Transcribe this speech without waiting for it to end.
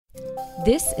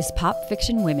This is Pop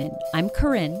Fiction Women. I'm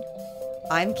Corinne.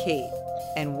 I'm Kate,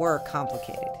 and we're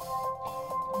complicated.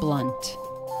 Blunt.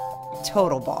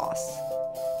 Total boss.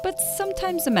 But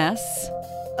sometimes a mess.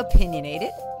 Opinionated.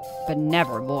 But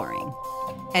never boring.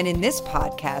 And in this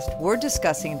podcast, we're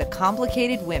discussing the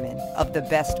complicated women of the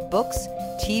best books,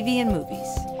 TV, and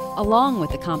movies. Along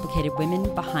with the complicated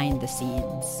women behind the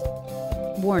scenes.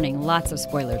 Warning, lots of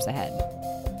spoilers ahead.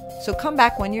 So come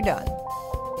back when you're done.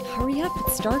 Hurry up,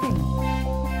 it's starting.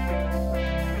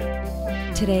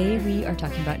 Today we are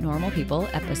talking about Normal People,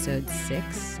 episodes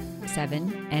 6,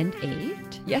 7, and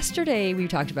 8. Yesterday we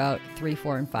talked about 3,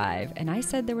 4, and 5, and I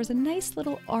said there was a nice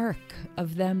little arc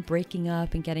of them breaking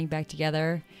up and getting back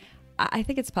together. I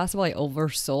think it's possible I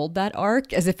oversold that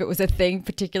arc as if it was a thing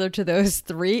particular to those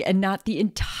 3 and not the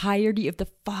entirety of the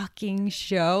fucking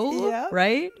show, yeah.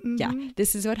 Right? Mm-hmm. Yeah,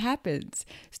 this is what happens.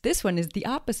 So this one is the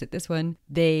opposite. This one,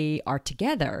 they are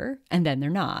together and then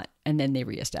they're not, and then they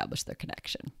reestablish their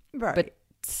connection. Right. But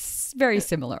it's very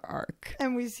similar arc.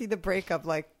 And we see the breakup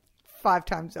like 5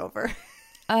 times over.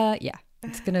 Yeah,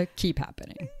 it's going to keep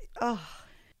happening. Oh.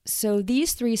 So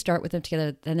these 3 start with them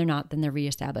together, then they're not, then they're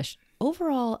reestablished.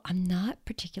 Overall, I'm not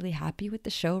particularly happy with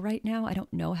the show right now. I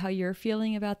don't know how you're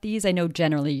feeling about these. I know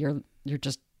generally you're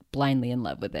just blindly in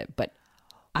love with it, but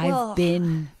I've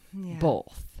been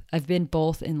both. I've been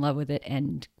both in love with it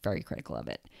and very critical of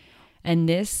it. And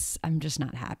this, I'm just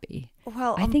not happy.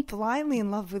 Well, I'm blindly in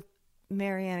love with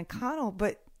Marianne and Connell,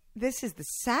 but this is the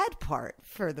sad part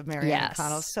for the Marianne and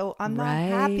Connell. So I'm not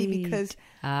happy because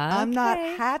I'm not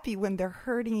happy when they're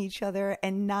hurting each other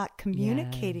and not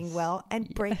communicating well and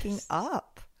breaking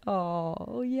up.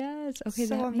 Oh, yes. Okay,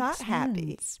 so I'm not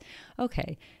happy.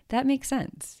 Okay, that makes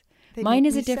sense. Mine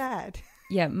is sad.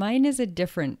 Yeah, mine is a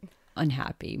different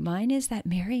unhappy. Mine is that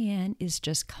Marianne is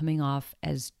just coming off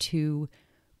as too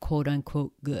quote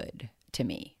unquote good to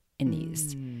me in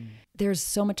these. There's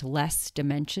so much less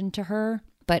dimension to her.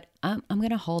 But I'm going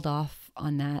to hold off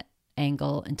on that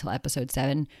angle until episode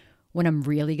 7 when I'm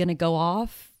really going to go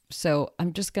off. So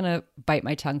I'm just going to bite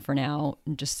my tongue for now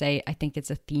and just say I think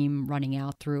it's a theme running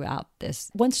out throughout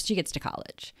this once she gets to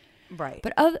college. Right.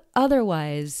 But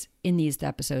otherwise, in these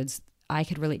episodes, I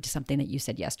could relate to something that you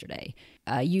said yesterday.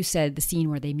 You said the scene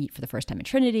where they meet for the first time in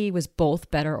Trinity was both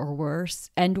better or worse,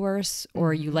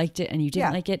 or you liked it and you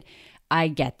didn't like it. I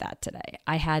get that today.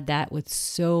 I had that with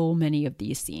so many of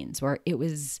these scenes where it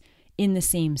was in the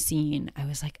same scene. I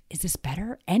was like, is this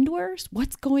better and worse?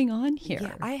 What's going on here?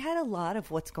 Yeah, I had a lot of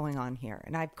what's going on here,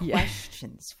 and I have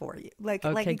questions for you. Like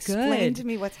good. Explain to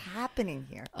me what's happening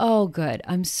here. Oh, good.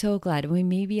 I'm so glad. I mean,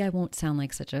 maybe I won't sound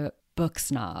like such a book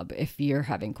snob if you're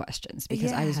having questions,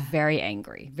 because I was very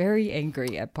angry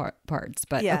at parts.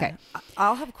 But okay,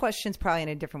 I'll have questions probably in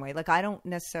a different way. Like I don't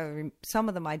necessarily, some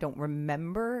of them I don't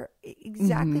remember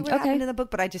exactly what happened in the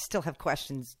book, but I just still have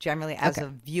questions generally as a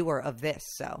viewer of this.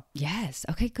 So yes,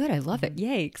 okay, good. I love it.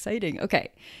 Yay, exciting.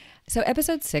 Okay. So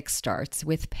episode 6 starts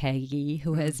with Peggy,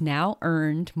 who has now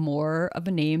earned more of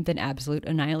a name than Absolute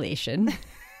Annihilation.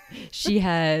 She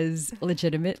has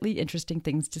legitimately interesting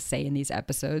things to say in these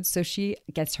episodes. So she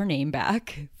gets her name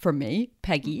back from me,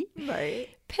 Peggy. Right.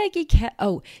 Peggy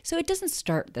so it doesn't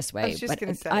start this way.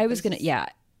 I was going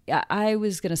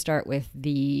to start with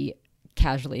the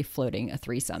casually floating a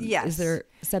threesome. Yes. Is there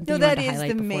something you want to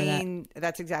highlight before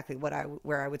that's exactly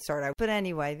where I would start. But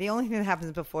anyway, the only thing that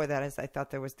happens before that is I thought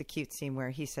there was the cute scene where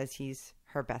he says he's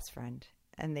her best friend.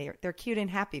 And they're cute and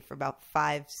happy for about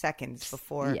 5 seconds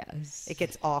before it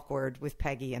gets awkward with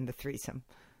Peggy and the threesome.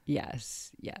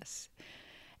 Yes.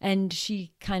 And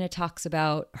she kind of talks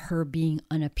about her being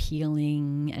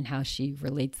unappealing and how she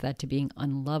relates that to being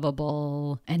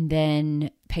unlovable. And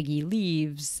then Peggy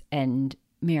leaves and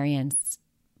Marianne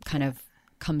kind of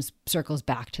circles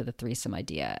back to the threesome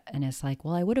idea and is like,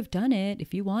 well, I would have done it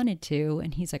if you wanted to.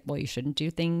 And he's like, well, you shouldn't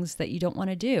do things that you don't want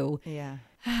to do. Yeah.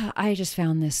 I just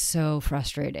found this so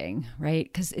frustrating,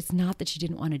 right? Because it's not that she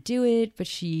didn't want to do it, but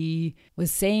she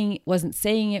wasn't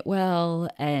saying it well,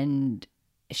 and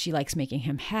she likes making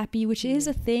him happy, which is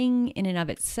a thing in and of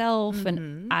itself. Mm-hmm.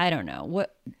 And I don't know.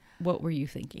 What were you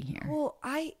thinking here? Well,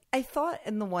 I thought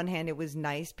on the one hand it was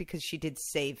nice because she did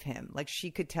save him. Like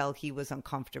she could tell he was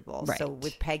uncomfortable. Right. So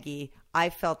with Peggy, I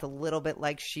felt a little bit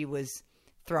like she was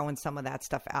throwing some of that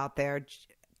stuff out there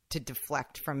to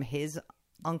deflect from his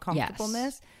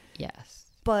uncomfortableness. Yes.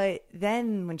 But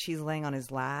then when she's laying on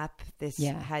his lap,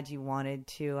 had you wanted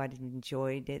to, I'd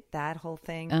enjoyed it, that whole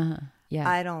thing. Yeah.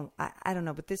 I don't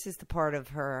know, but this is the part of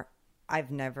her I've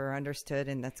never understood,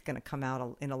 and that's going to come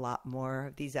out in a lot more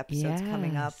of these episodes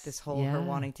coming up. This whole her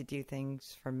wanting to do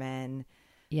things for men.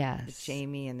 Yes. With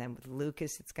Jamie, and then with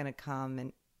Lucas it's going to come.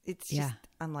 And It's just,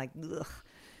 I'm like, ugh.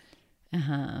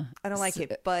 Uh-huh. I don't like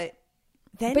it. But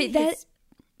then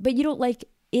but you don't like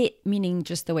it, meaning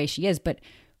just the way she is. But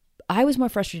I was more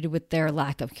frustrated with their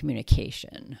lack of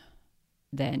communication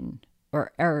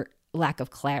or lack of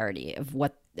clarity of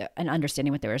what and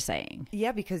understanding what they were saying.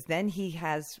 Yeah, because then he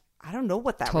has, I don't know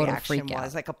what that Total reaction freak out.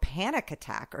 was, like a panic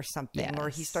attack or something, or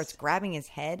he starts grabbing his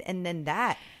head, and then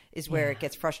that is where it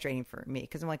gets frustrating for me,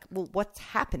 because I'm like, well, what's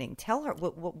happening? Tell her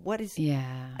what is.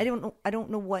 Yeah, I don't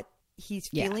know what he's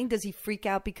feeling. Does he freak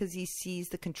out because he sees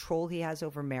the control he has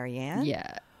over Marianne?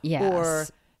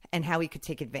 Yes. And how he could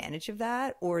take advantage of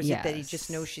that, or is it that he just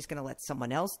knows she's going to let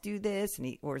someone else do this, and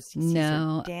he sees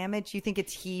her damage? You think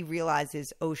it's he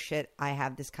realizes, oh shit, I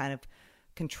have this kind of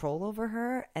control over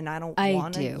her, and I don't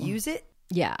want to use it?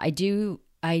 Yeah, I do.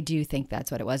 I do think that's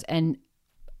what it was, and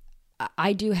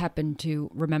I do happen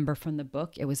to remember from the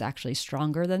book it was actually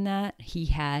stronger than that. He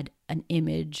had an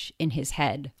image in his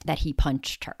head that he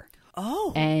punched her.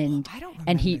 Oh, and I don't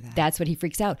remember that. That's what he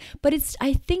freaks out. But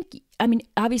I mean,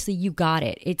 obviously you got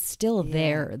it. It's still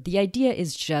there. The idea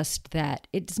is just that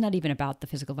it's not even about the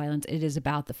physical violence. It is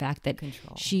about the fact that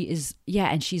she is,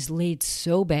 and she's laid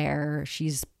so bare.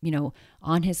 She's,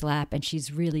 on his lap, and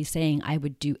she's really saying, I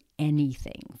would do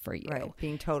anything for you. Right,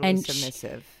 being totally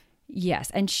submissive.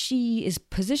 Yes, and she is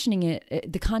positioning it,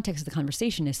 the context of the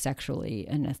conversation is sexually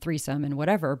and a threesome and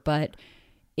whatever, but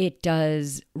it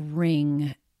does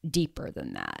ring deeper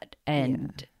than that,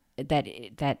 and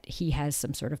that he has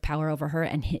some sort of power over her,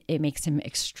 and it makes him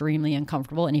extremely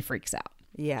uncomfortable, and he freaks out.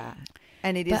 Yeah,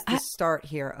 and it is the start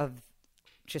here of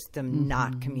just them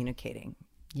not communicating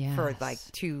for like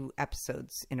 2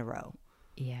 episodes in a row.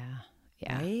 Yeah.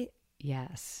 Right?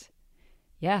 Yes.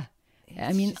 Yeah.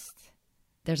 I mean,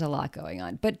 there's a lot going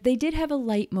on, but they did have a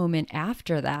light moment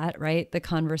after that, right? The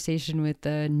conversation with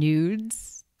the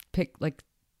nudes,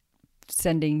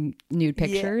 sending nude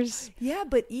pictures. Yeah,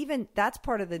 but even that's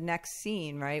part of the next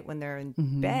scene, right? When they're in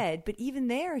bed. But even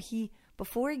there,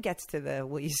 before he gets to the,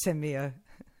 will you send me a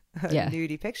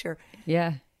nudie picture?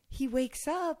 Yeah. He wakes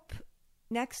up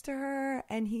next to her,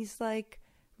 and he's like,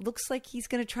 looks like he's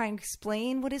going to try and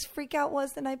explain what his freak out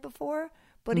was the night before.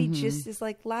 But he just is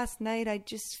like, last night I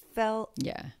just felt.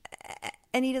 Yeah.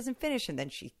 And he doesn't finish. And then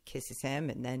she kisses him.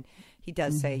 And then he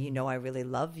does say, I really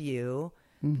love you.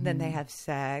 Then they have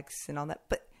sex and all that.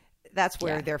 But that's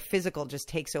where their physical just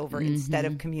takes over instead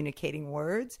of communicating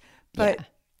words. But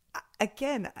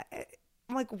again,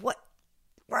 I'm like, what?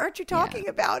 Why aren't you talking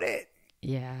about it?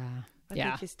 Yeah. But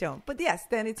they just don't. But yes,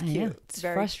 then it's cute. It's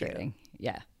very frustrating.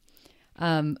 Cute.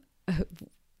 Yeah.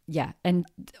 Yeah. And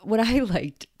what I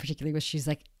liked particularly was she's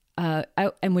like,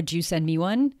 and would you send me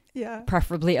one? Yeah.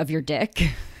 Preferably of your dick.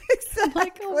 Exactly. I'm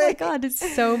like, oh my God,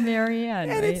 it's so Marianne.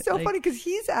 And right? it's so funny because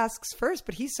he asks first,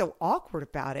 but he's so awkward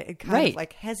about it and kind of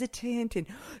like hesitant and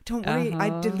don't worry,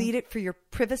 I delete it for your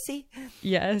privacy.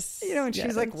 Yes. And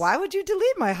she's like, why would you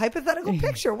delete my hypothetical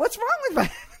picture? What's wrong with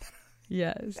my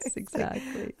Yes,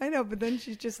 exactly. Like, I know, but then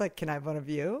she's just like, can I have one of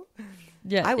you?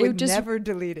 Yeah, I would never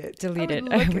delete it. I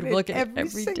would look at it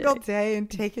every single day and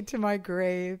take it to my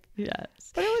grave. Yes.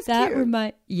 But it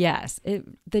was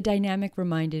cute. The dynamic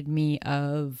reminded me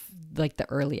of like the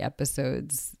early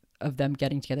episodes of them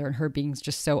getting together and her being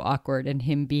just so awkward and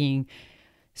him being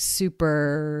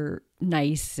super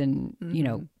nice and,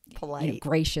 polite,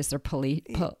 gracious or polite.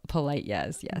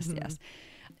 Yes.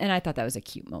 And I thought that was a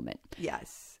cute moment.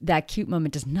 Yes. That cute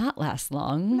moment does not last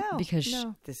long because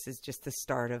this is just the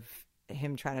start of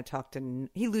him trying to talk to.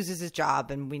 He loses his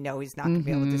job, and we know he's not going to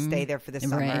be able to stay there for the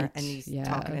summer. Right. And he's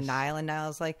talking to Niall, and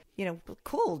Niall's like,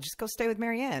 cool, just go stay with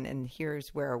Marianne. And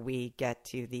here's where we get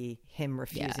to him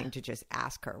refusing to just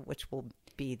ask her, which will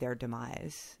be their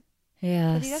demise.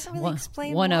 Yeah, but he doesn't really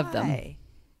explain one why. of them.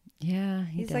 Yeah,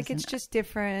 he's like, it's just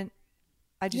different.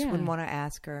 I just wouldn't want to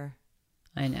ask her.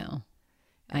 I know.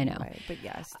 But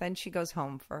yes, then she goes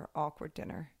home for awkward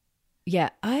dinner.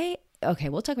 Yeah, okay,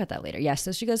 we'll talk about that later. Yeah,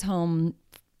 so she goes home.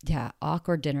 Yeah,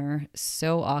 awkward dinner.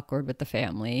 So awkward with the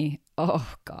family. Oh,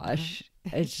 gosh.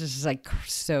 It's just like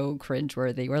so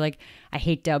cringeworthy. We're like, I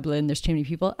hate Dublin. There's too many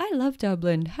people. I love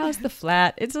Dublin. How's the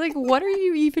flat? It's like, what are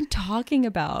you even talking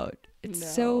about?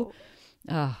 It's so,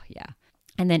 oh, yeah.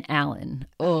 And then Alan.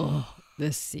 Oh,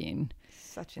 this scene.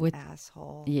 Such an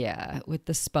asshole. Yeah, with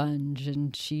the sponge,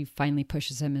 and she finally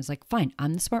pushes him and is like, fine,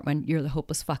 I'm the smart one. You're the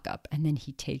hopeless fuck up. And then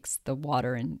he takes the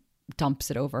water and dumps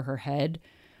it over her head.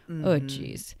 Oh,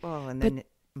 geez. Oh, and then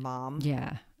mom.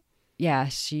 Yeah. Yeah,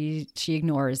 she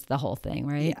ignores the whole thing,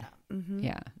 right?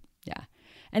 Yeah. Yeah.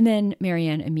 And then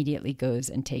Marianne immediately goes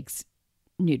and takes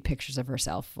nude pictures of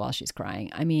herself while she's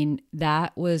crying. I mean,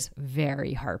 that was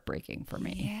very heartbreaking for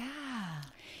me. Yeah.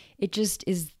 it just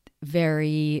is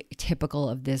very typical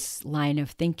of this line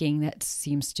of thinking that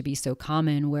seems to be so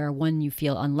common, where when you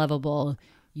feel unlovable,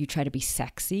 you try to be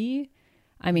sexy.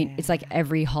 I mean, it's like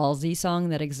every Halsey song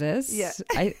that exists. Yeah.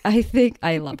 I think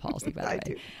I love Halsey, by the way. I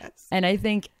do, yes. And I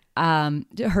think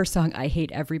her song "I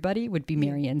Hate Everybody" would be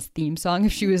Marianne's theme song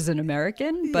if she was an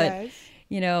American. But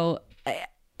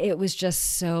it was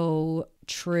just so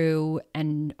true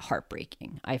and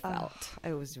heartbreaking. I felt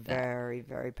it was very,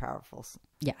 very powerful.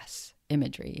 Yes,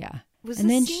 imagery. Yeah. Was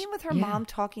the scene with her mom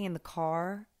talking in the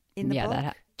car in the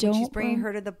book? When she's bringing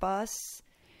her to the bus.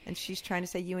 And she's trying to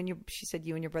say she said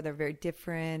you and your brother are very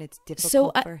different. It's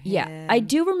difficult for him. Yeah, I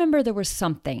do remember there was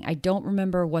something. I don't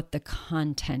remember what the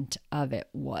content of it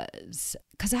was.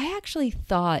 Because I actually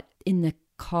thought in the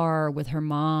car with her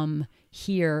mom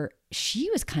here,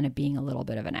 she was kind of being a little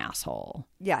bit of an asshole.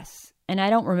 Yes. And I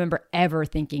don't remember ever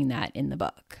thinking that in the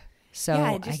book.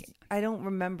 So I don't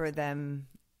remember them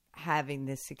having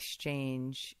this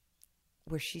exchange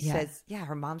where she says,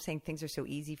 her mom's saying things are so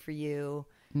easy for you.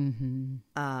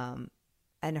 Mm-hmm.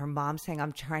 And her mom saying,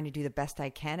 I'm trying to do the best I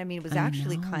can. I mean, it was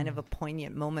actually kind of a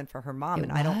poignant moment for her mom.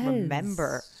 I don't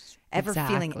remember ever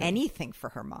feeling anything for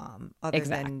her mom other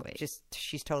than just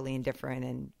she's totally indifferent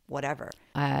and whatever.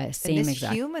 This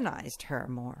humanized her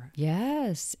more.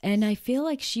 Yes. And I feel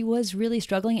like she was really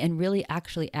struggling and really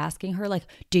actually asking her, like,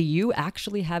 do you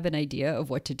actually have an idea of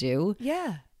what to do?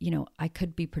 Yeah. I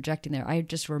could be projecting there. I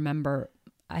just remember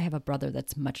I have a brother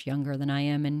that's much younger than I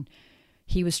am, and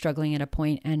he was struggling at a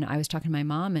point, and I was talking to my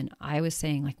mom, and I was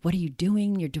saying, like, what are you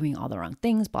doing? You're doing all the wrong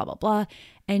things, blah, blah, blah.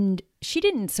 And she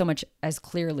didn't so much as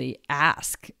clearly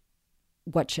ask,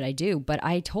 what should I do? But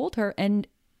I told her, and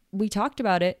we talked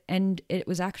about it, and it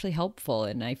was actually helpful.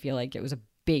 And I feel like it was a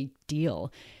big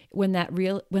deal. When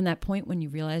that point when you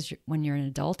realize when you're an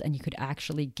adult and you could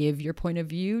actually give your point of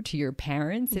view to your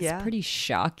parents, it's pretty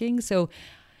shocking. So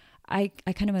I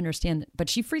kind of understand, but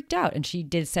she freaked out and she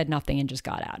said nothing and just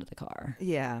got out of the car.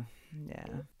 Yeah. Yeah.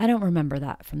 I don't remember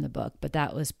that from the book, but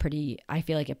that was I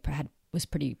feel like it was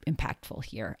pretty impactful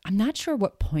here. I'm not sure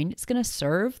what point it's going to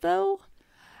serve though.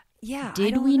 Yeah.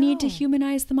 Did we need to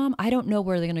humanize the mom? I don't know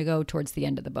where they're going to go towards the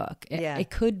end of the book. It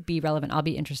could be relevant. I'll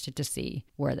be interested to see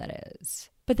where that is.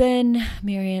 But then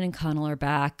Marianne and Connell are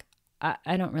back.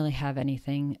 I don't really have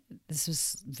anything. This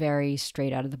was very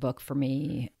straight out of the book for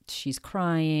me. She's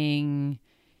crying.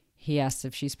 He asks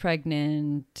if she's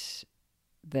pregnant,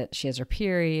 that she has her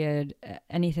period.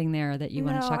 Anything there that you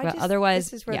want to talk about?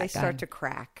 Otherwise, this is where they start to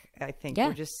crack. I think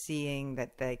we're just seeing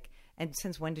that and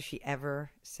since when does she ever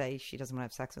say she doesn't want to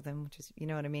have sex with him? Which is, you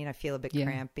know what I mean? I feel a bit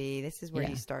crampy. This is where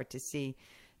you start to see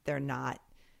they're not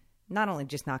only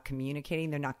just not communicating,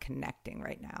 they're not connecting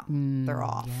right now. They're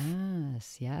off.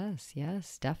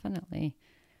 Yes, definitely.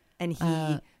 And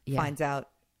he finds out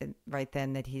right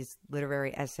then that his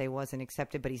literary essay wasn't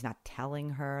accepted, but he's not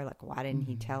telling her. Like, why didn't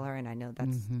he tell her? And I know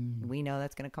we know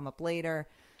that's going to come up later.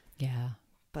 Yeah.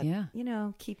 But,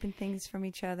 keeping things from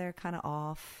each other kind of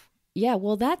off. Yeah,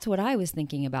 well, that's what I was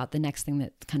thinking about. The next thing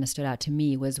that kind of stood out to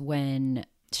me was when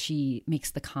she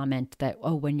makes the comment that,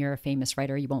 when you're a famous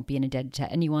writer, you won't be indebted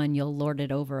to anyone. You'll lord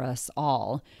it over us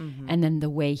all. Mm-hmm. And then the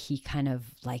way he kind of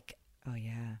like,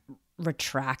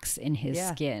 retracts in his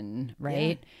skin,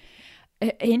 right?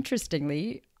 Yeah.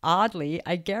 Interestingly, oddly,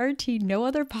 I guarantee no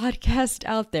other podcast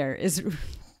out there is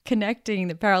connecting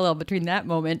the parallel between that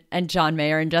moment and John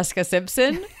Mayer and Jessica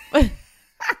Simpson.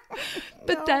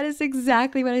 But that is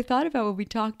exactly what I thought about when we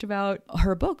talked about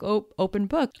her book, Open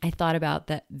Book. I thought about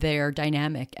that their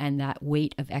dynamic and that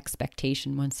weight of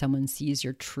expectation when someone sees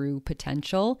your true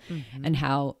potential and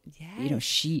how,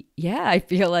 I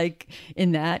feel like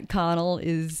in that Connell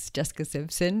is Jessica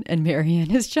Simpson and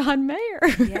Marianne is John Mayer.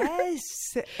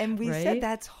 Yes. And we said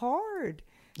that's hard.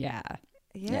 Yeah.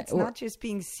 Yeah. It's not just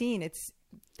being seen. It's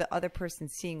the other person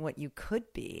seeing what you could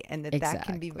be, and that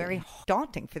can be very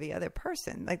daunting for the other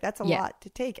person. Like, that's a lot to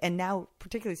take. And now,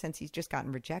 particularly since he's just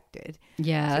gotten rejected.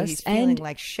 Yes. So he's feeling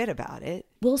like shit about it.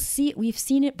 We'll see. We've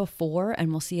seen it before,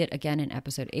 and we'll see it again in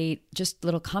episode 8. Just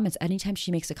little comments. Anytime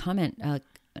she makes a comment,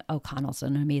 Connell's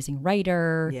an amazing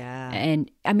writer. Yeah. And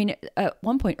I mean, at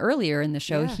one point earlier in the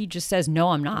show, he just says, no,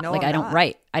 I'm not. No, like, I don't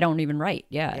write. I don't even write.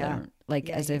 Yeah. I don't, like,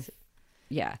 as if,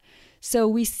 So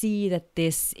we see that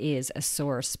this is a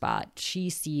sore spot. She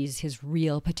sees his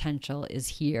real potential is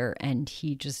here, and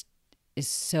he just is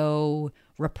so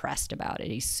repressed about it.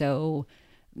 He's so,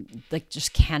 like,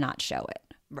 just cannot show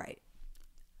it. Right.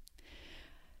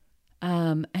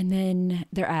 And then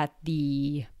they're at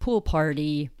the pool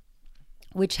party.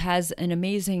 which has an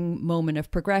amazing moment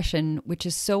of progression, which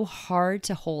is so hard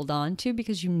to hold on to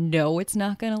because it's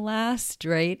not going to last,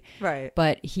 right? Right.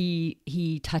 But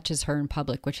he touches her in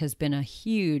public, which has been a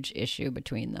huge issue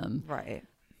between them. Right.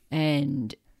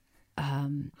 And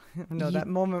that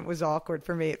moment was awkward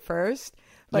for me at first.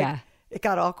 It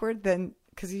got awkward then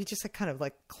because he just like kind of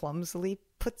like clumsily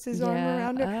puts his arm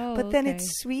around her. Oh, but then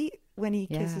it's sweet when he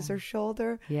kisses her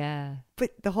shoulder. Yeah.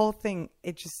 But the whole thing,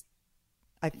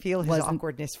 I feel his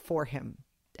awkwardness for him.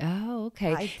 Oh,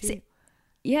 okay. I do.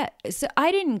 So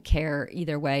I didn't care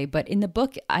either way, but in the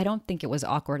book, I don't think it was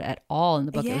awkward at all. In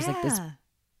the book, it was like this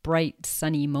bright,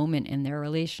 sunny moment in their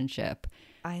relationship.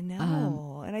 I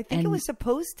know. And I think it was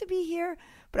supposed to be here,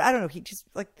 but I don't know. He just,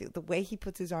 like, the way he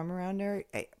puts his arm around her.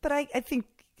 But I think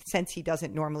since he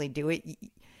doesn't normally do it,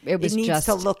 it needs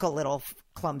to look a little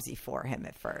clumsy for him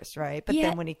at first, right? But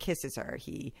then when he kisses her,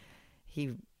 he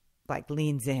like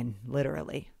leans in,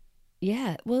 literally.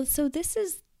 Yeah. Well, so this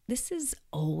is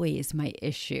always my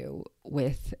issue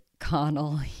with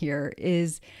Connell here,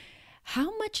 is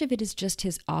how much of it is just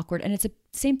his awkward, and it's the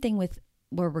same thing with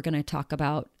where we're going to talk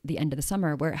about the end of the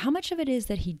summer, where how much of it is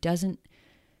that he doesn't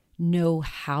know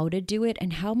how to do it,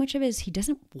 and how much of it is he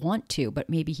doesn't want to, but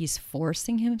maybe he's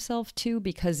forcing himself to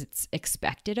because it's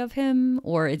expected of him,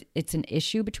 or it's an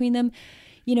issue between them.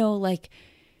 Like,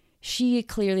 she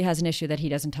clearly has an issue that he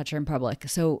doesn't touch her in public.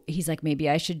 So he's like, maybe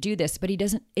I should do this, but he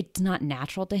doesn't, it's not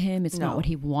natural to him. It's not what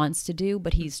he wants to do,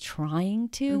 but he's trying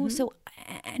to. Mm-hmm. So,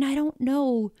 and I don't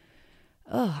know.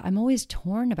 I'm always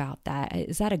torn about that.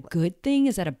 Is that a good thing?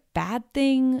 Is that a bad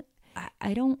thing?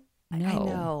 I don't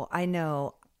know. I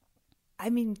know.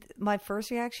 I mean, my first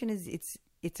reaction is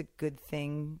it's a good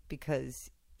thing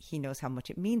because he knows how much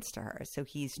it means to her. So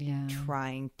he's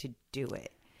trying to do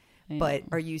it. But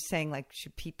are you saying, like,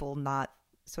 should people not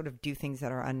sort of do things that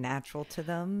are unnatural to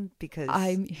them? Because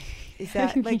is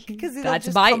that like, because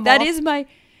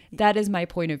that is my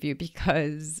point of view,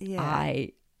 because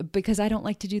because I don't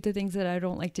like to do the things that I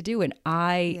don't like to do, and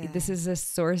this is a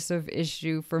source of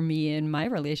issue for me in my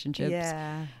relationships.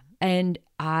 Yeah. And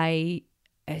I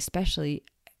especially,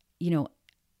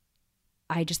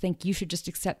 I just think you should just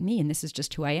accept me, and this is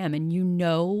just who I am, and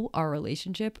our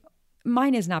relationship.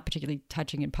 Mine is not particularly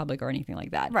touching in public or anything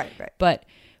like that. Right. But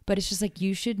it's just like,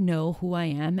 you should know who I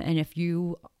am. And if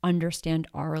you understand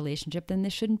our relationship, then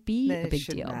this shouldn't be a big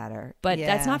deal. Matter. But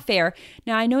that's not fair.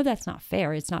 Now, I know that's not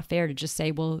fair. It's not fair to just say,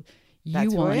 well,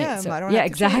 that's want who I it. am. So, I don't have to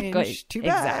exactly. Change. Too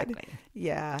bad. Exactly.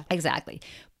 Yeah. Exactly.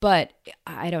 But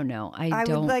I don't know. I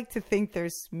would like to think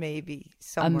there's maybe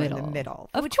somewhere in the middle,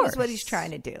 which is what he's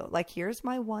trying to do. Like, here's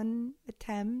my one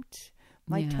attempt,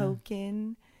 my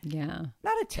token. Yeah.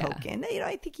 Not a token.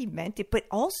 I think he meant it, but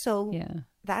also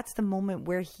that's the moment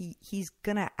where he's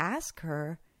going to ask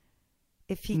her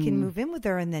if he can move in with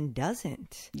her, and then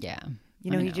doesn't. Yeah.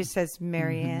 He just says,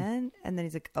 Marianne, and then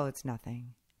he's like, oh, it's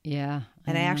nothing. Yeah.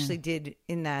 And I actually did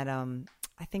in that,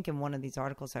 I think in one of these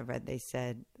articles I read,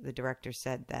 the director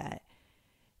said that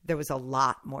there was a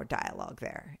lot more dialogue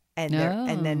there.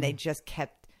 And then they just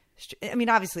kept,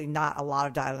 obviously not a lot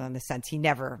of dialogue in the sense he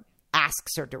never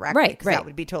asks her directly, because that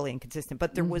would be totally inconsistent.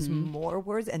 But there was more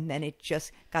words, and then it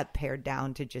just got pared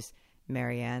down to just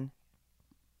Marianne,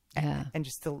 and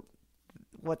just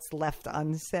what's left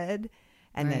unsaid,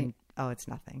 and then it's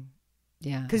nothing.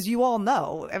 Yeah, because you all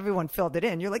know, everyone filled it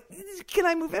in. You're like, can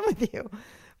I move in with you?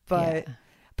 But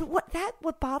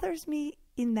what bothers me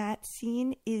in that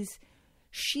scene is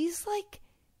she's like,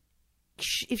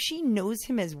 if she knows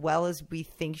him as well as we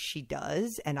think she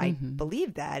does, and I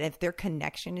believe that, if their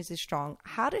connection is as strong,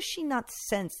 how does she not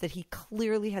sense that he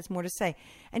clearly has more to say?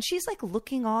 And she's like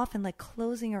looking off and like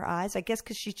closing her eyes, I guess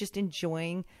because she's just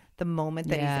enjoying the moment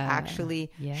that he's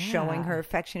actually showing her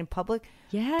affection in public.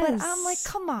 Yes. But I'm like,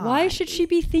 come on. Why should she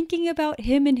be thinking about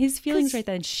him and his feelings right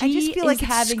then? I just feel like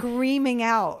it's screaming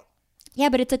out. Yeah,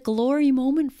 but it's a glory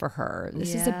moment for her.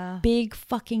 This is a big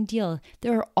fucking deal.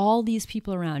 There are all these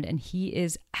people around, and he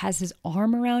has his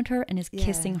arm around her and is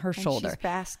kissing her shoulder. She's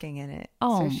basking in it.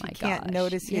 Oh, so my she gosh. can't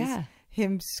notice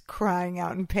him crying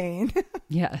out in pain.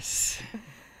 Yes.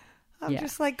 I'm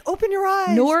just like, open your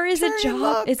eyes. Nor is it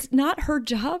job. It's not her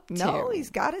job to. No, he's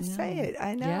got to say it.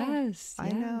 I know. Yes.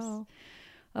 I know.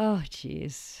 Oh,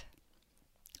 jeez.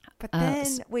 But then,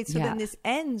 then this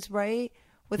ends, right?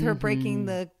 With her breaking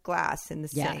the glass in the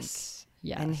sink.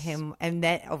 Yes. And him. And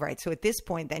then, so at this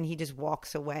point, then he just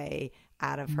walks away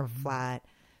out of her flat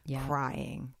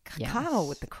crying. Connell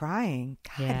with the crying.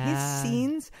 God, his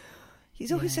scenes,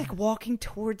 he's always like walking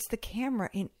towards the camera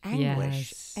in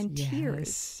anguish and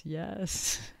tears.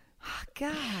 Yes. Oh,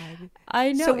 God.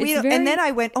 I know. So and then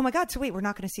I went, oh my God. So wait, we're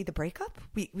not going to see the breakup?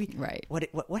 Right.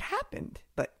 What happened?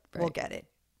 But we'll get it.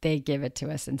 They give it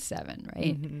to us in 7,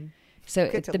 right? Mm-hmm. So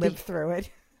good to live through it.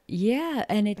 Yeah,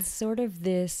 and it's sort of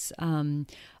this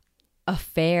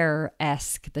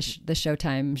affair-esque, the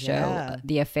Showtime show,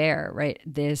 The Affair, right?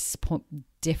 This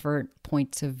different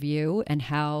points of view and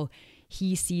how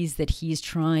he sees that he's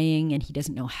trying and he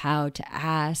doesn't know how to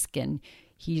ask, and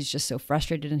he's just so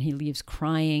frustrated and he leaves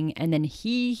crying, and then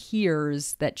he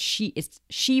hears that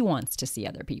she wants to see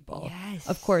other people. Yes.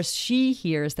 Of course, she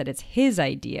hears that it's his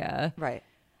idea. Right.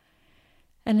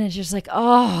 And it's just like,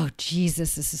 oh,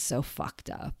 Jesus, this is so fucked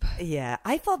up. Yeah.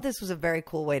 I thought this was a very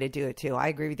cool way to do it, too. I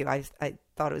agree with you. I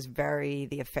thought it was very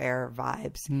The Affair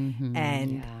vibes. Mm-hmm,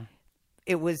 and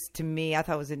it was, to me, I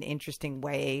thought it was an interesting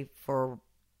way for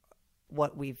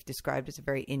what we've described as a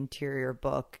very interior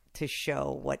book to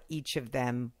show what each of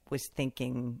them was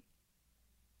thinking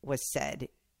was said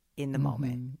in the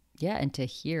moment. Yeah, and to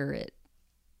hear it.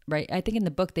 Right. I think in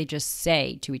the book they just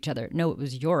say to each other, no, it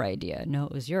was your idea. No,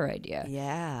 it was your idea.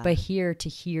 Yeah. But here to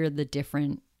hear the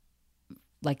different,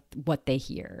 like what they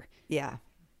hear. Yeah.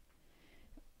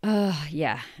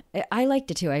 Yeah. I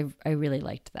liked it too. I really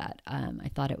liked that. I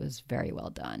thought it was very well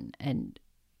done and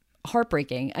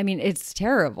heartbreaking. I mean, it's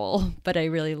terrible, but I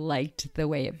really liked the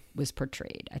way it was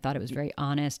portrayed. I thought it was very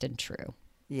honest and true.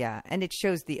 Yeah. And it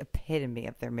shows the epitome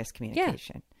of their miscommunication. Yeah,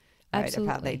 right? absolutely.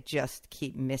 Of how they just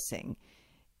keep missing.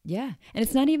 Yeah. And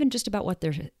it's not even just about what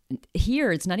they're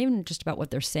here. It's not even just about what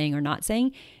they're saying or not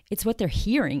saying. It's what they're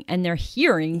hearing. And they're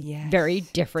hearing very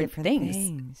different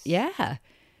things. Yeah.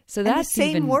 So that's the same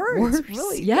even words, worse.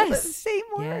 Really. Yes. The same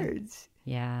words.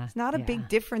 Yeah. It's not a big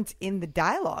difference in the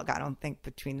dialogue, I don't think,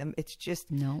 between them. It's just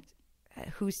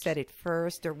who said it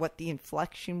first or what the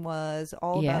inflection was.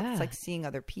 All about it's like seeing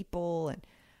other people. And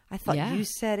I thought you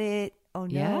said it. Oh,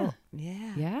 no.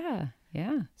 Yeah. Yeah.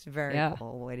 Yeah. It's a very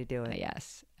cool way to do it.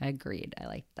 Yes. Agreed. I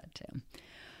like that too.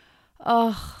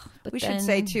 Oh, but we should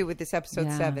say too with this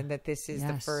episode 7 that this is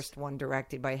the Yes. first one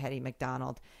directed by Hetty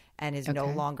McDonald and is no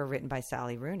longer written by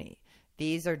Sally Rooney.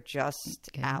 These are just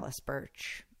Alice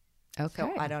Birch. Okay.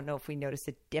 So I don't know if we notice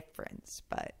a difference,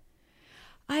 but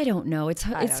I don't know. It's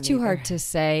too hard to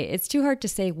say. It's too hard to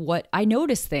say what I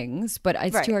notice things, but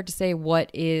it's too hard to say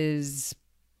what is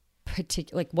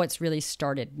like what's really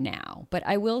started now. But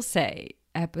I will say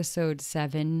episode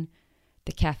 7,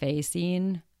 the cafe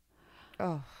scene.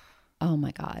 Oh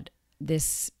my God.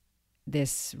 This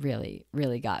really,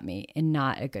 really got me in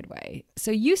not a good way.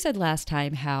 So you said last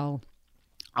time how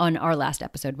on our last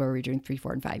episode where we were doing 3,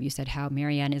 4, and 5, you said how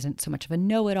Marianne isn't so much of a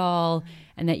know-it-all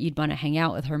and that you'd want to hang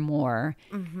out with her more.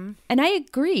 Mm-hmm. And I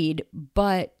agreed,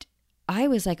 but I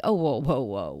was like, oh,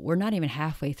 whoa. We're not even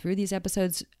halfway through these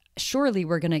episodes. Surely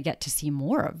we're going to get to see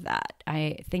more of that.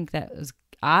 I think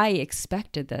I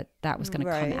expected that was going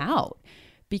to come out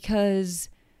because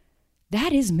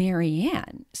that is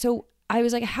Marianne. So I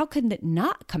was like, how could it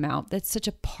not come out? That's such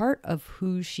a part of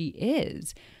who she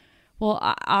is. Well,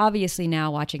 obviously now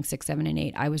watching 6, 7, and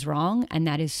 8, I was wrong. And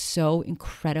that is so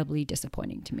incredibly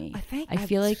disappointing to me. I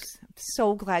feel like I'm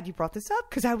so glad you brought this up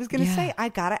because I was going to say, I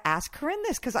got to ask her in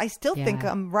this because I still think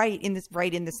I'm right in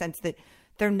the sense that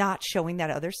they're not showing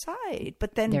that other side.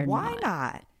 But then why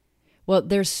not? Well,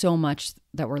 there's so much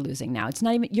that we're losing now. It's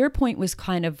not even, your point was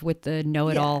kind of with the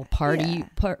know-it-all party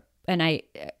part. And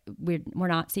we're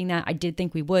not seeing that. I did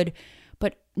think we would.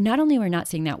 But not only we're not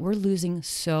seeing that, we're losing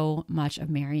so much of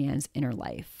Marianne's inner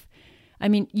life. I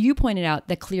mean, you pointed out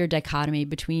the clear dichotomy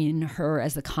between her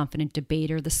as the confident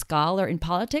debater, the scholar in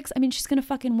politics. I mean, she's going to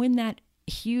fucking win that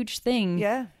huge thing.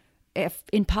 Yeah. If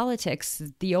in politics,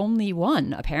 the only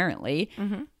one, apparently.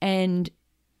 Mm-hmm. And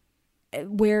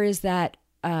where is that,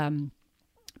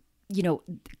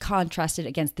 contrasted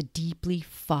against the deeply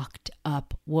fucked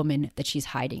up woman that she's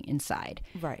hiding inside.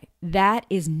 Right. That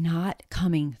is not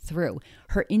coming through.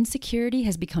 Her insecurity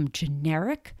has become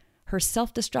generic. Her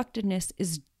self-destructiveness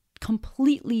is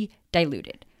completely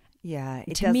diluted. Yeah.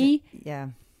 To me,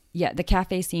 yeah, the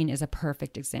cafe scene is a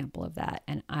perfect example of that.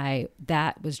 And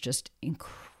that was just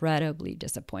incredibly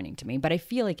disappointing to me. But I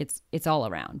feel like it's all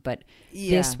around. But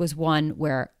this was one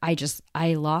where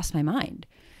I lost my mind.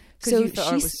 Because you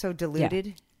thought it was so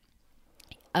diluted?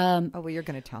 Yeah. Well, you're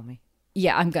going to tell me.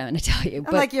 Yeah, I'm going to tell you.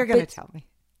 You're going to tell me.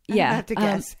 I have to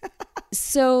guess.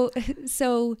 So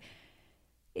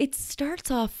it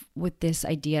starts off with this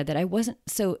idea that I wasn't.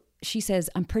 So she says,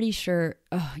 I'm pretty sure,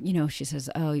 she says,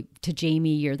 to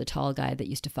Jamie, you're the tall guy that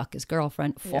used to fuck his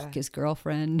girlfriend. Fuck his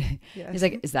girlfriend. Yes. He's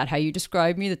like, is that how you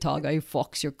describe me? The tall guy who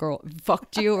fucked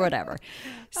you or whatever.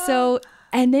 So,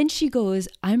 and then she goes,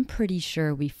 I'm pretty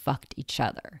sure we fucked each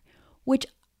other. Which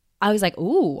I was like,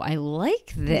 ooh, I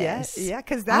like this. Yeah,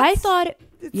 because I thought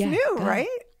it's new, right?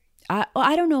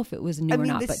 I don't know if it was new or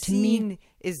not, but to me, the scene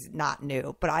is not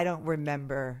new, but I don't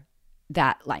remember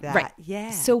that line. Right.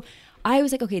 Yeah. So I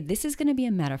was like, okay, this is going to be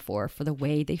a metaphor for the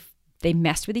way they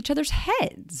messed with each other's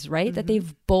heads, right? Mm-hmm. That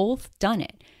they've both done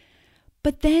it.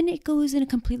 But then it goes in a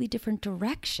completely different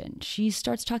direction. She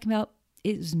starts talking about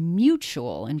it was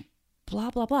mutual and blah,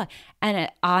 blah, blah. And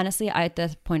honestly, at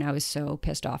this point, I was so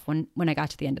pissed off when I got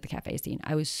to the end of the cafe scene.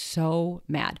 I was so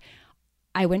mad.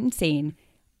 I went insane.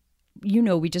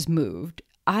 We just moved.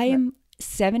 I'm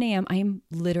 7 a.m. I am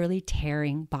literally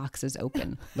tearing boxes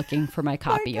open looking for my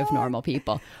copy of Normal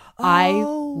People.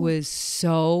 Oh.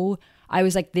 I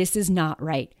was like, this is not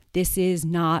right. This is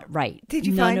not right. Did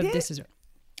you find it? This is right.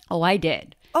 Oh, I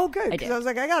did. Oh, good. Because I was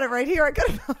like, I got it right here.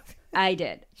 I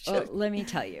did. Well, let me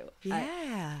tell you.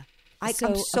 Yeah.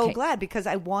 I'm so glad because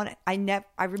I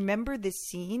remember this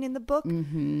scene in the book,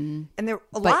 and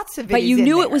lots of it. But you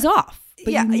knew it was off.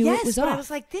 But you knew it was off. I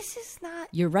was like, this is not.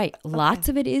 You're right. Okay. Lots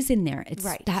of it is in there. It's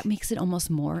right. That makes it almost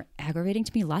more aggravating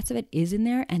to me. Lots of it is in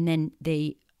there, and then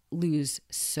they lose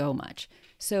so much.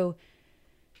 So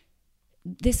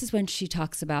this is when she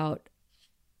talks about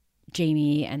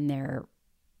Jamie and their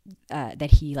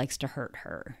that he likes to hurt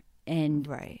her, and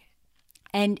right.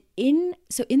 And in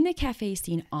the cafe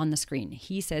scene on the screen,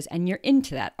 he says, "And you're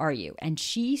into that, are you?" And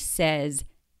she says,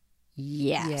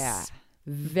 "Yes." Yeah.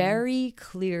 Very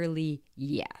clearly,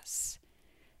 yes.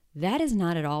 That is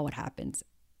not at all what happens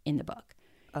in the book.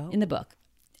 Oh. In the book.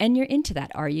 "And you're into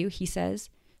that, are you?" he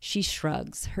says. She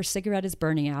shrugs. Her cigarette is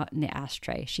burning out in the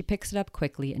ashtray. She picks it up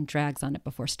quickly and drags on it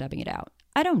before stubbing it out.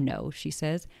 "I don't know," she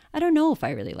says. "I don't know if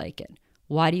I really like it."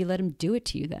 "Why do you let him do it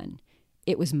to you then?"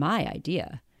 "It was my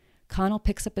idea." Connell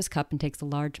picks up his cup and takes a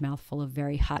large mouthful of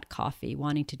very hot coffee,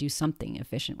 wanting to do something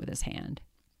efficient with his hand.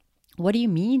 "What do you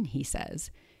mean?" he says.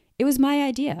 "It was my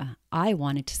idea. I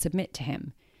wanted to submit to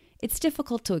him. It's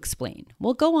difficult to explain.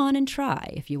 Well, go on and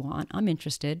try if you want. I'm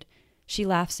interested." She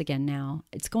laughs again now.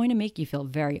 "It's going to make you feel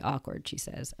very awkward," she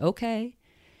says. "Okay."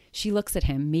 She looks at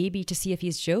him, maybe to see if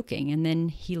he's joking, and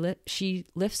then she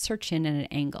lifts her chin at an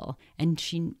angle, and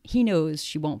he knows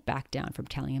she won't back down from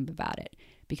telling him about it,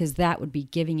 because that would be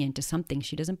giving in to something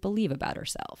she doesn't believe about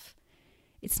herself.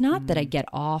 "It's not that I get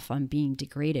off on being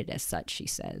degraded as such," she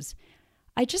says.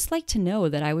 "I just like to know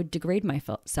that I would degrade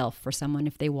myself for someone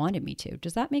if they wanted me to.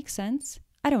 Does that make sense?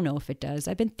 I don't know if it does.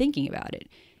 I've been thinking about it.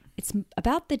 It's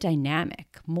about the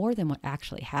dynamic more than what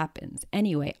actually happens.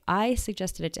 Anyway, I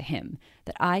suggested it to him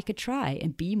that I could try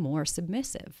and be more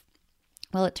submissive.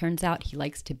 Well, it turns out he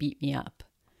likes to beat me up."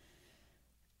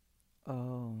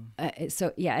 Oh.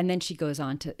 So, yeah, and then she goes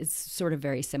on to, it's sort of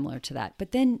very similar to that.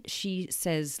 But then she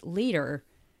says later,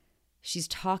 she's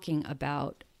talking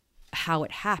about how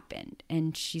it happened.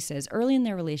 And she says, early in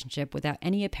their relationship, without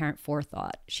any apparent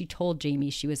forethought, she told Jamie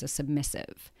she was a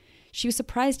submissive. She was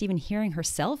surprised even hearing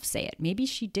herself say it. Maybe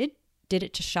she did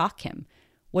it to shock him.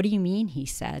 "What do you mean?" he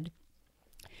said.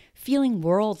 Feeling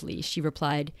worldly, she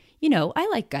replied, "I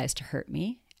like guys to hurt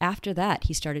me." After that,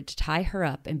 he started to tie her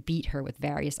up and beat her with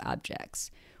various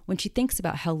objects. When she thinks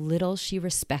about how little she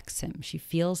respects him, she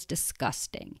feels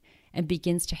disgusting and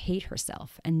begins to hate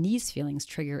herself. And these feelings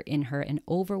trigger in her an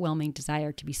overwhelming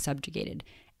desire to be subjugated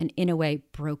and, in a way,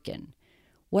 broken.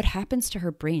 What happens to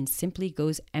her brain simply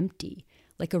goes empty,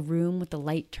 like a room with the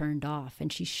light turned off,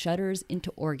 and she shudders into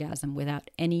orgasm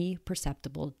without any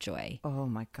perceptible joy. Oh,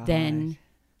 my God.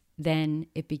 Then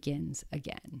it begins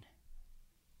again.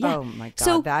 Yeah. Oh my God,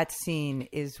 so, that scene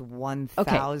is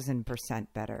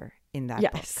 1,000% better in that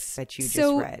book that you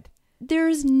just read.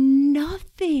 There's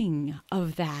nothing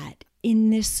of that in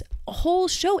this whole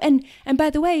show. And by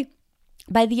the way,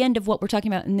 by the end of what we're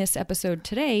talking about in this episode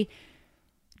today,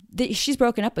 she's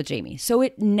broken up with Jamie. So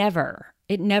it never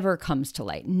comes to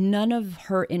light. None of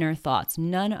her inner thoughts,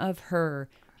 none of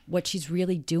what she's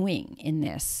really doing in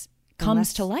this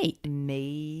comes to light.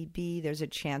 Maybe there's a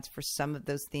chance for some of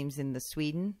those themes in the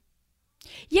Sweden.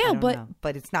 Yeah,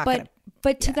 but it's not going to.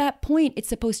 But to that point, it's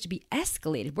supposed to be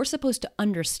escalated. We're supposed to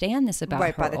understand this about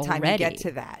her by the time already. you get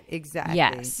to that. Exactly.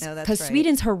 Yes. No, that's because right.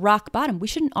 Sweden's her rock bottom. We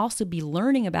shouldn't also be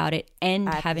learning about it and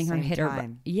At having her hit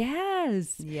time. her.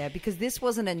 Yes. Yeah, because this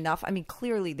wasn't enough. I mean,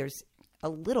 clearly there's a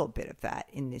little bit of that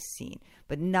in this scene,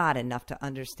 but not enough to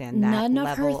understand that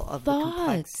level of the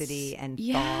complexity and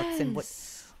thoughts and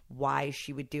why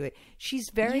she would do it. She's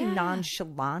very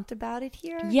nonchalant about it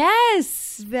here.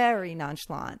 Yes. Very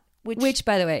nonchalant. Which,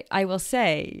 by the way, I will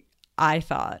say, I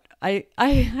thought I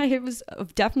was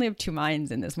definitely of two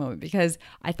minds in this moment, because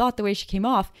I thought the way she came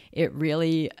off, it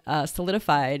really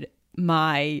solidified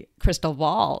my crystal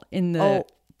ball in the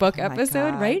book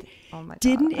episode, right? Oh my God.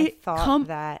 Didn't it come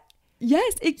that?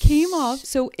 Yes, it came off.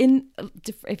 So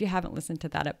if you haven't listened to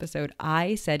that episode,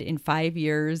 I said in 5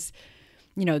 years,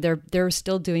 they're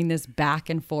still doing this back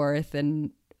and forth and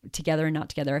together and not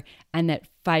together. And that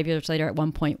 5 years later, at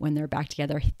one point when they're back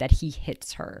together, that he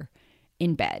hits her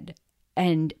in bed.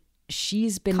 And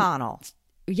she's been... Connell.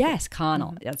 Yes,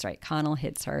 Connell. Mm-hmm. That's right. Connell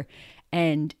hits her.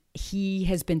 And he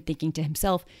has been thinking to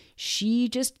himself,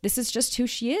 this is just who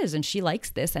she is. And she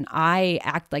likes this. And I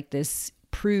act like this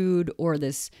prude or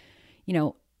this,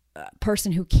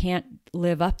 person who can't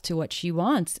live up to what she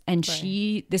wants. And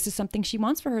this is something she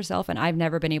wants for herself. And I've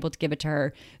never been able to give it to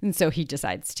her. And so he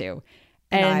decides to.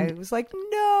 And I was like,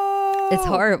 no. It's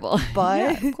horrible. But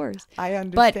yeah, of course. I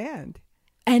understand.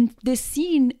 And this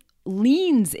scene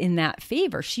leans in that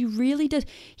favor. She really does.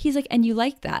 He's like, and you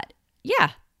like that?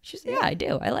 Yeah. She's yeah, I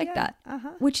do. I like that.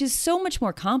 Uh-huh. Which is so much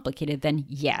more complicated than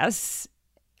yes.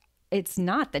 It's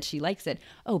not that she likes it.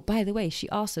 Oh, by the way, she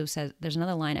also says, there's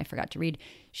another line I forgot to read.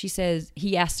 She says,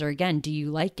 he asks her again, do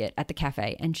you like it at the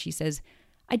cafe? And she says,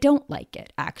 I don't like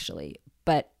it, actually.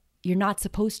 But you're not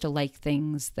supposed to like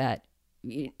things that,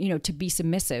 to be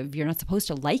submissive. You're not supposed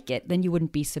to like it. Then you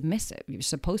wouldn't be submissive. You're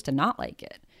supposed to not like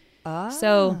it. Oh.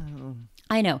 So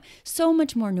I know. So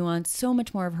much more nuance, so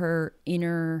much more of her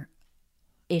inner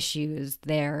issues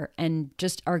there and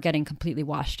just are getting completely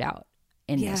washed out.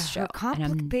 In this show.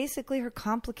 Basically her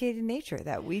complicated nature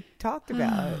that we talked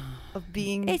about of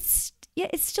being... It's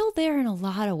still there in a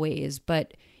lot of ways,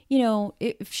 but,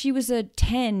 if she was a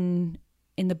 10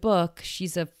 in the book,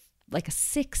 she's like a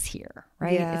 6 here,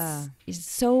 right? Yeah. It's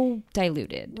so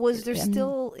diluted. Was there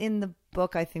still in the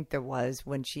book, I think there was,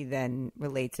 when she then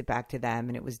relates it back to them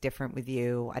and it was different with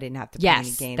you. I didn't have to play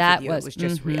any games with you. It was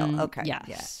just real. Okay. Yes.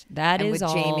 Yeah. That and is with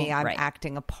all Jamie, I'm right.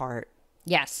 acting a part.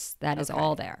 Yes, that is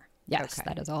all there. Yes,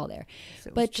 that is all there.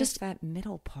 So but just that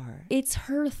middle part. It's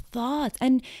her thoughts.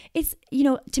 And it's,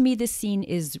 to me, this scene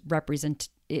is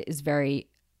very,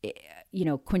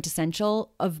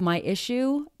 quintessential of my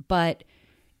issue, but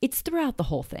it's throughout the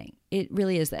whole thing. It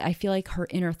really is that I feel like her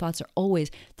inner thoughts are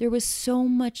always, there was so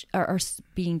much are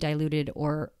being diluted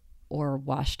or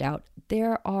washed out.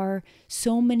 There are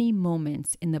so many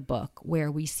moments in the book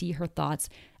where we see her thoughts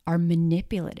are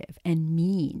manipulative and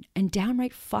mean and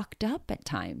downright fucked up at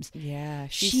times. Yeah,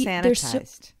 she's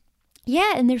sanitized.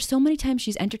 And there's so many times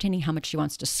she's entertaining how much she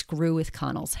wants to screw with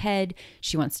Connell's head.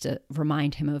 She wants to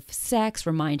remind him of sex,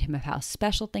 remind him of how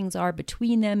special things are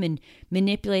between them and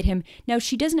manipulate him. Now,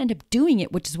 she doesn't end up doing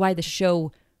it, which is why the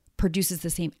show produces the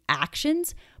same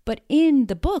actions. But in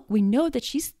the book, we know that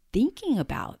she's thinking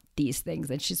about these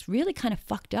things and she's really kind of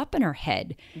fucked up in her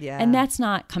head. Yeah. And that's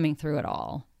not coming through at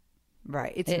all.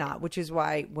 Right. It's not, which is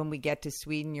why when we get to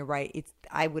Sweden, you're right.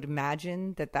 I would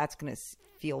imagine that that's going to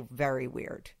feel very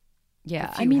weird.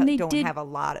 Yeah. They don't have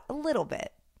a little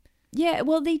bit. Yeah.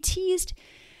 Well, they teased,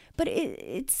 but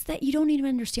it's that you don't even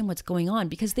understand what's going on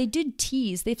because they did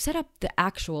tease. They've set up the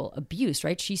actual abuse,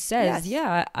 right? She says,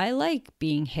 yeah, I like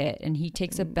being hit. And he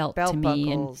takes a belt to me.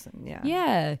 Buckles and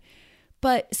yeah.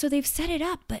 But so they've set it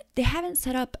up, but they haven't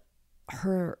set up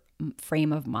her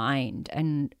frame of mind.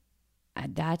 And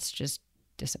that's just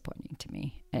disappointing to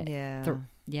me.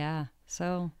 Yeah.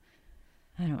 So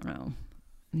I don't know.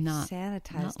 Not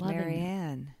sanitized not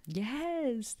Marianne.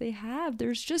 Yes, they have.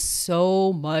 There's just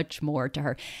so much more to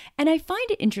her. And I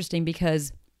find it interesting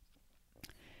because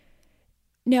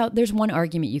now there's one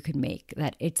argument you could make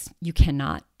that you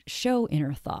cannot show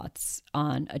inner thoughts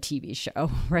on a TV show,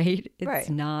 right? It's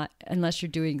not, unless you're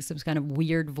doing some kind of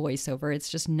weird voiceover, it's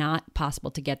just not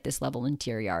possible to get this level of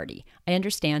interiority. I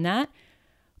understand that.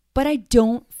 But I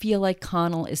don't feel like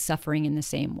Connell is suffering in the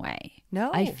same way.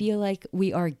 No. I feel like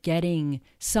we are getting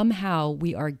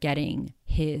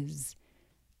his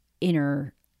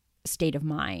inner state of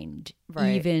mind,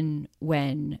 even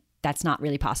when that's not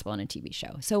really possible in a TV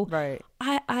show. So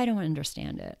I don't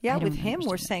understand it. Yeah, with him,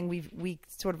 we're saying we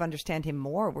sort of understand him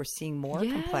more. We're seeing more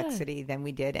complexity than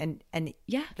we did. And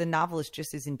the novel is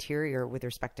just as interior with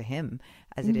respect to him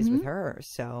as it is with her.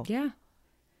 So Yeah.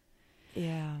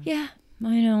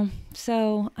 I know.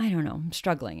 So, I don't know. I'm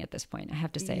struggling at this point. I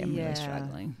have to say I'm really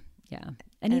struggling. Yeah.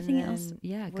 Anything else?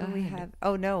 Yeah, what do we have?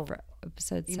 Oh, no. For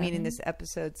episode 7? You mean in this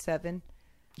episode 7?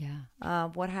 Yeah.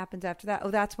 What happens after that? Oh,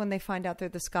 that's when they find out they're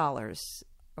the scholars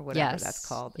or whatever that's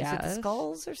called. Is it the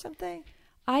skulls or something?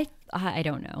 I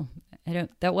don't know.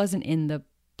 That wasn't in the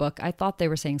book. I thought they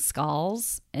were saying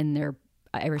skulls in their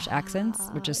Irish accents,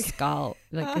 which is skull.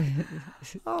 Like,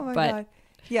 oh, my God.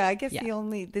 Yeah, I guess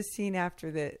this scene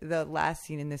after the last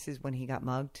scene in this is when he got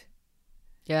mugged.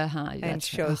 Yeah, and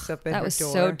shows up at her door. That was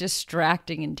so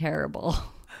distracting and terrible.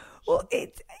 Well,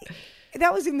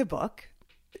 that was in the book.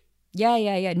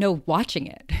 Yeah. No, watching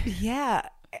it. Yeah.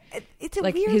 It's a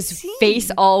like weird his scene. face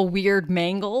all weird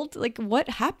mangled. Like what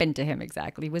happened to him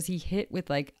exactly? Was he hit with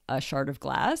like a shard of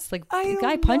glass? Like the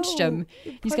guy punched him.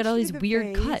 He's got all these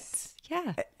weird cuts.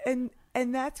 Yeah. And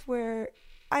that's where,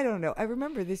 I don't know. I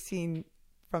remember this scene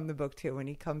from the book too, when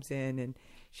he comes in and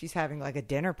she's having like a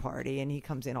dinner party and he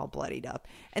comes in all bloodied up.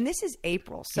 And this is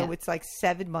April. So it's like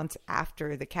 7 months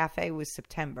after. The cafe was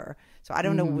September. So I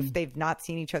don't know if they've not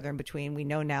seen each other in between. We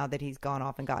know now that he's gone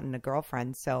off and gotten a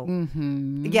girlfriend. So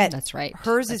yeah, that's right.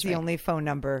 Hers is the only phone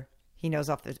number he knows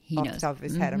off the top of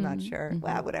his head. I'm not sure.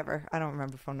 Well, whatever. I don't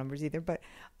remember phone numbers either. But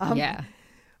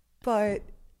but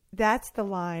that's the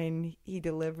line he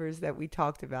delivers that we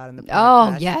talked about in the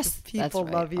podcast. Oh, yes. The people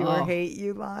love you or hate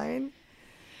you line.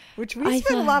 Which we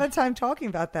spent a lot of time talking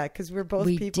about that because we're both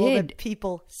people that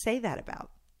people say that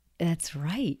about. That's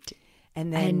right.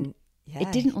 And then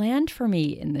it didn't land for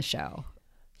me in the show.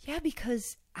 Yeah,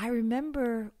 because I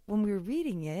remember when we were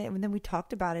reading it, and then we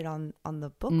talked about it on the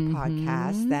book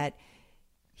podcast, that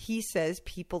he says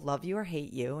people love you or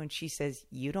hate you, and she says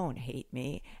you don't hate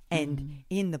me. And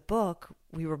in the book,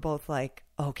 we were both like,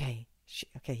 okay,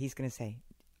 he's going to say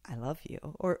I love you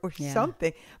or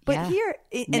something. But here,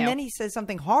 and then he says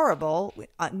something horrible.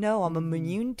 No, I'm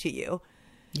immune to you.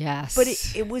 Yes. But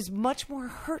it was much more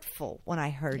hurtful when I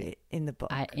heard it in the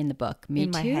book. Me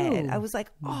in too. My head. I was like,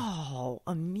 oh,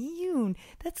 immune.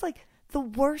 That's like the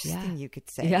worst thing you could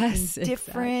say. Yes,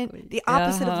 indifferent. Exactly. The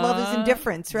opposite of love is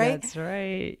indifference, right? That's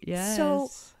right. Yes. So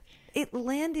it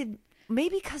landed,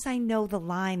 maybe because I know the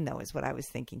line, though, is what I was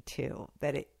thinking too.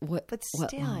 But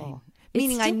still.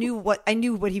 Meaning I knew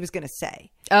what he was going to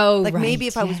say. Oh, like right. maybe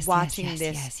if I was watching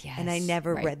this and I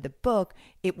never read the book,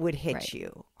 it would hit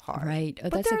you hard. Right. Oh,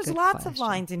 but there's lots of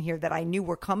lines in here that I knew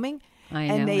were coming. I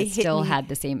know. And they still had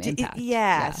the same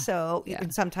impact. So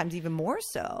and sometimes even more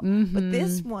so. But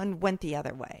this one went the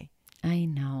other way. I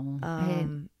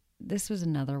know. This was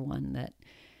another one that,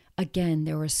 again,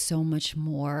 there was so much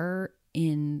more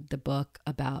in the book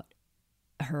about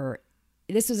her.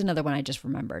 This was another one I just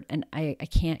remembered, and I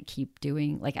can't keep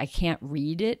doing, like, I can't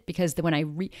read it because when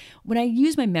I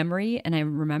use my memory and I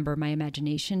remember my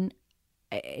imagination,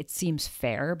 it seems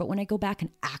fair. But when I go back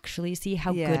and actually see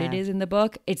how good it is in the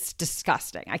book, it's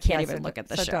disgusting. I can't even look at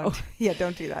the show.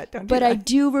 Don't do that. But I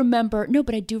do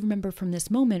remember from this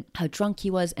moment how drunk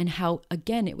he was and how,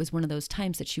 again, it was one of those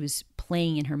times that she was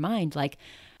playing in her mind, like,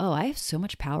 oh, I have so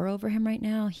much power over him right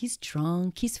now. He's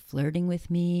drunk. He's flirting with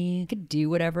me. I could do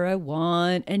whatever I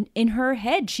want. And in her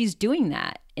head, she's doing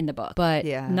that in the book. But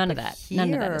none of that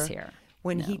is here.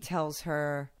 When he tells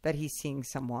her that he's seeing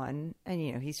someone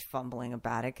and, he's fumbling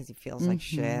about it because he feels like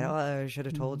shit. Oh, I should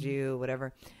have told you,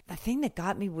 whatever. The thing that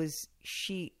got me was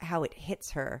how it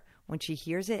hits her when she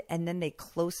hears it. And then they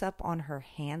close up on her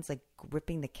hands, like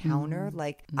gripping the counter.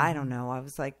 Like, I don't know. I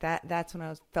was like that's when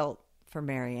I felt for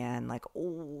Marianne, like,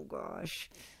 oh gosh.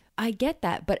 I get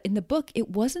that, but in the book it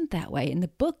wasn't that way. In the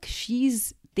book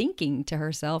she's thinking to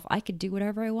herself, I could do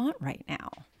whatever I want right now.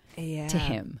 To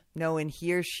him. No, and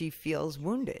here she feels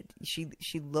wounded.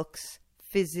 She looks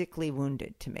physically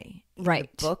wounded to me. In the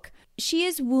book, she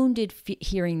is wounded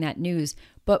hearing that news,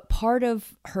 but part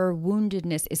of her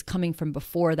woundedness is coming from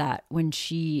before that, when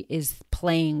she is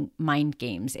playing mind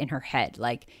games in her head.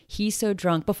 Like, he's so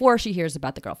drunk, before she hears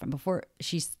about the girlfriend, before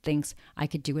she thinks, I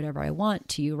could do whatever I want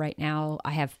to you right now.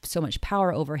 I have so much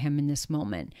power over him in this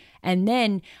moment. And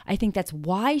then I think that's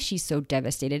why she's so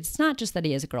devastated. It's not just that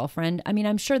he has a girlfriend. I mean,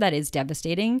 I'm sure that is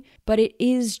devastating, but it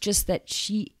is just that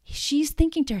she's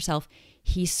thinking to herself,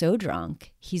 he's so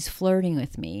drunk. He's flirting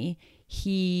with me.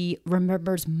 He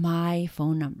remembers my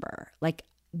phone number. Like,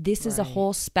 this is a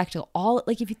whole spectacle. All,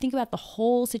 like, if you think about the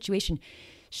whole situation,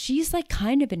 she's like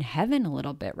kind of in heaven a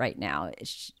little bit right now.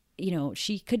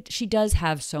 She does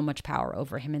have so much power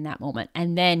over him in that moment.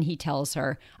 And then he tells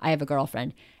her, I have a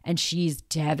girlfriend, and she's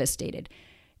devastated.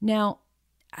 Now,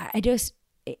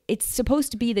 it's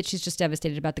supposed to be that she's just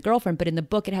devastated about the girlfriend, but in the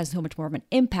book it has so much more of an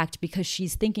impact because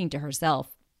she's thinking to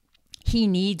herself, he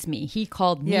needs me. He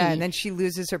called me. Yeah, and then she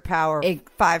loses her power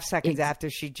 5 seconds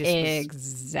after she just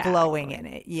was glowing in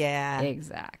it. Yeah.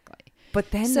 Exactly.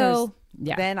 But then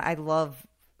then I love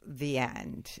the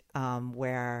end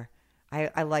where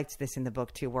I liked this in the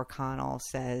book too, where Connell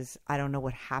says, I don't know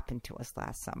what happened to us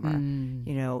last summer.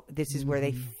 This is where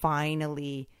they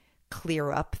finally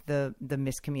clear up the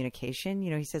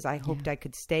miscommunication. He says, I hoped I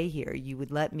could stay here. You would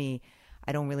let me.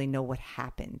 I don't really know what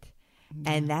happened.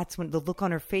 And that's when the look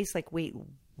on her face, like, wait,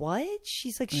 what?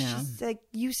 She's like,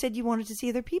 you said you wanted to see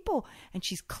other people. And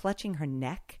she's clutching her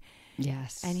neck.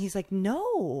 Yes. And he's like,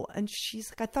 no. And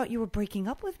she's like, I thought you were breaking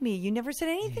up with me. You never said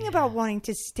anything about wanting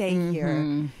to stay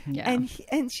here. Yeah.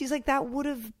 And she's like, that would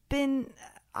have been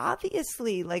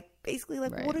obviously basically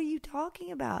Right. what are you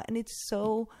talking about? And it's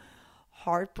so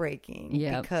heartbreaking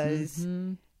Yep. because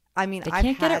I mean, They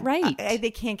can't get it right.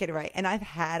 They can't get it right. And I've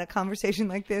had a conversation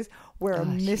like this where a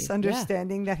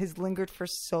misunderstanding that has lingered for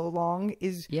so long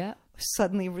is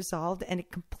suddenly resolved, and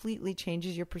it completely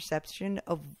changes your perception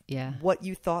of what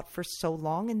you thought for so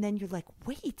long. And then you're like,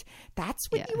 wait,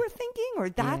 that's what you were thinking, or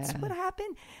that's what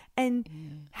happened.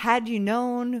 And had you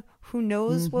known, who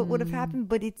knows what would have happened,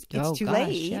 but it's too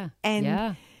late. Yeah.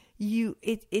 And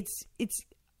it's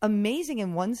amazing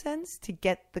in one sense to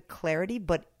get the clarity,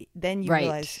 but then you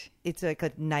realize it's like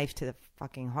a knife to the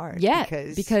fucking heart. Yeah,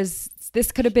 because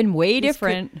this could have been way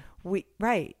different.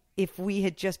 If we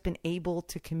had just been able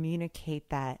to communicate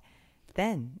that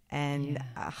then. And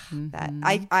that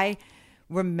I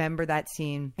remember that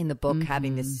scene in the book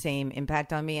having the same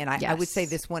impact on me. And I would say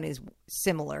this one is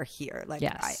similar here. Like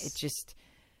it's just...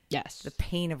 Yes. The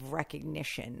pain of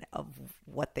recognition of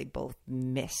what they both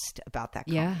missed about that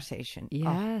conversation.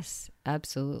 Yes,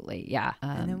 absolutely. Yeah.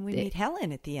 And then we meet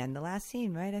Helen at the end, the last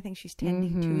scene, right? I think she's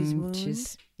tending to his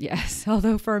wounds. Yes.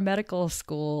 Although for a medical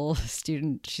school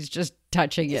student, she's just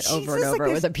touching it over and over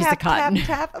with a piece tap, of cotton. Tap,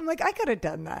 tap. I'm like, I could have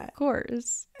done that. Of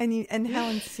course. And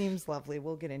Helen seems lovely.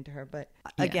 We'll get into her. But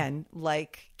again,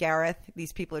 like Gareth,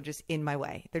 these people are just in my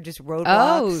way. They're just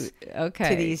roadblocks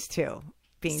to these two.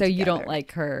 So you don't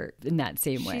like her in that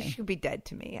same way? She should be dead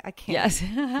to me. I can't. Yes. She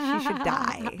should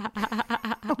die.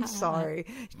 I'm sorry.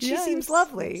 She seems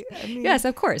lovely. I mean, yes,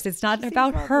 of course. It's not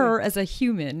about her as a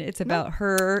human. It's about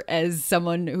her as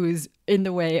someone who's in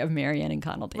the way of Marianne and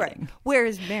Connell dating. Right.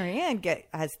 Whereas Marianne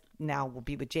will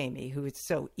be with Jamie, who is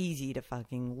so easy to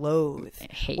fucking loathe.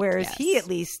 Whereas he at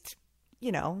least...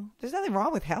 there's nothing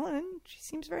wrong with Helen. She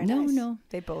seems very nice. No.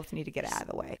 They both need to get out of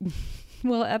the way.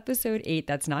 Well, episode 8,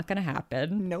 that's not going to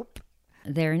happen. Nope.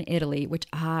 They're in Italy, which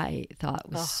I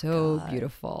thought was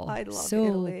beautiful. I love so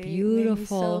Italy.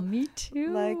 Beautiful. Me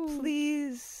too. Like,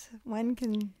 please, when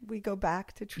can we go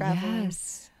back to traveling?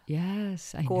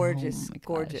 Yes. I gorgeous. know. Oh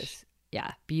Gorgeous.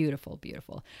 Yeah, beautiful.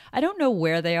 I don't know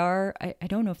where they are. I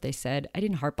don't know if they said. I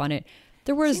didn't harp on it.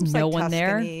 There was no one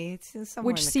there,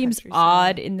 which seems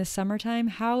odd in the summertime.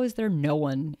 How is there no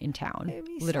one in town?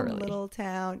 Maybe literally, some little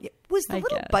town. Was the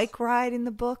little bike ride in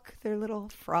the book their little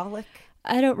frolic?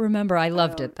 I don't remember. I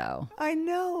loved it though. I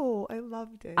know. I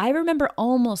loved it. I remember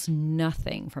almost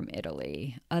nothing from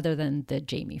Italy other than the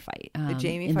Jamie fight. The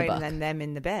Jamie fight and then them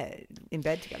in bed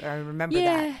together. I remember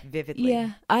that vividly.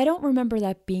 Yeah. I don't remember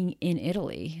that being in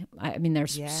Italy. I mean,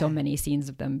 there's so many scenes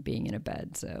of them being in a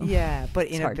bed. So but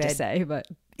in it's a hard bed, to say, but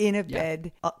in a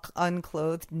bed,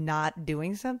 unclothed, not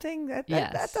doing something that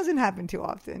doesn't happen too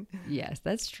often. Yes,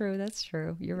 that's true.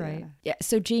 You're right. Yeah.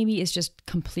 So Jamie is just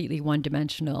completely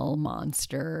one-dimensional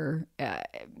monster.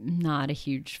 Not a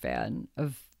huge fan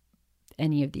of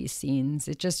any of these scenes.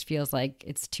 It just feels like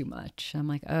it's too much. I'm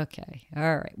like, okay,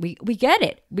 all right, we get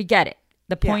it.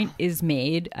 The point is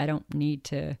made.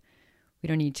 We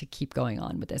don't need to keep going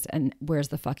on with this. And where's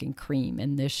the fucking cream?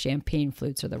 And the champagne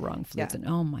flutes are the wrong flutes. And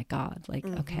oh my God,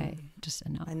 okay, just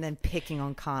enough. And then picking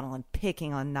on Connell and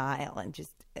picking on Niall and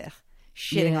just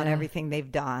shitting on everything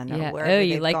they've done. Yeah. Or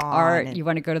you like art. You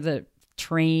want to go to the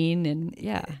train and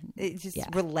It's just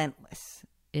relentless.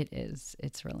 It is.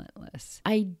 It's relentless.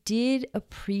 I did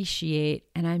appreciate,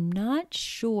 and I'm not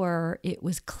sure it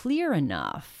was clear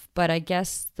enough, but I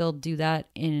guess they'll do that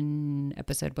in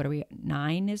episode,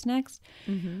 9 is next?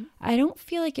 Mm-hmm. I don't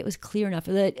feel like it was clear enough,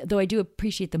 though I do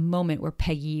appreciate the moment where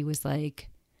Peggy was like,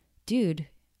 dude,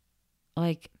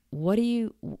 like, what do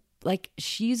you... Like,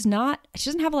 she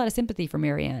doesn't have a lot of sympathy for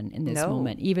Marianne in this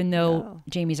moment, even though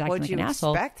Jamie's acting like an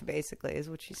asshole. What you expect, basically, is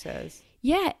what she says.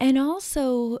 Yeah, and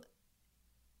also...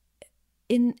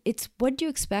 it's what do you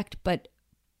expect, but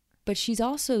she's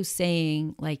also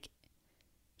saying like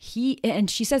and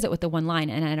she says it with the one line,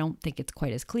 and I don't think it's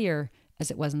quite as clear as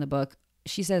it was in the book.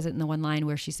 She says it in the one line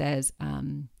where she says,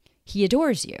 he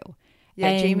adores you. Yeah,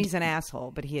 and Jamie's an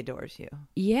asshole, but he adores you.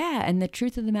 Yeah, and the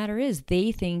truth of the matter is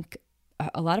they think,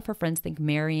 a lot of her friends think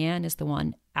Marianne is the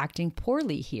one acting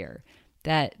poorly here,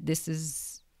 that this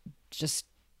is just,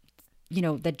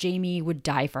 that Jamie would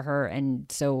die for her,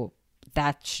 and so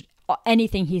that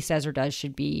anything he says or does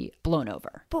should be blown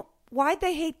over. But why'd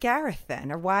they hate Gareth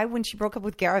then? Or why, when she broke up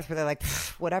with Gareth, were they like,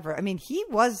 whatever? I mean, he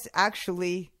was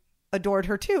actually adored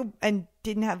her too and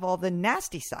didn't have all the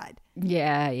nasty side.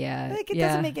 Yeah. Like, it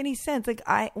doesn't make any sense. Like,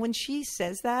 when she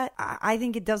says that, I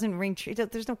think it doesn't ring true.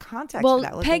 There's no context for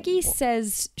that. Well, Peggy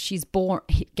says she's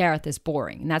Gareth is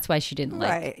boring, and that's why she didn't like.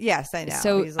 Right. Yes, I know.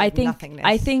 So He's like nothingness.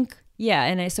 I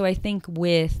think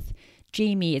with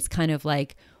Jamie, it's kind of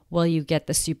like, well, you get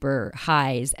the super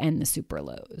highs and the super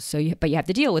lows. But you have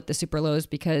to deal with the super lows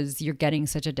because you're getting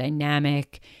such a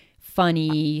dynamic,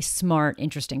 funny, smart,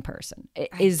 interesting person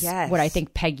is what I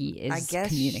think Peggy is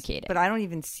communicating. But I don't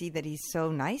even see that he's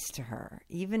so nice to her.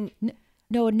 Even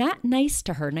no, not nice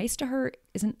to her. Nice to her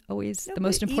isn't always the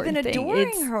most important even thing.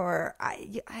 Adoring her.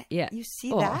 You see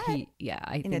that?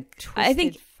 I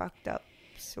think fucked up.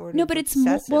 Sort of no, but it's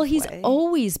more. Well, he's way.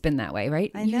 Always been that way,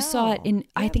 right? You saw it in.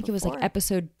 I think before. It was like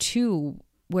episode 2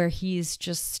 where he's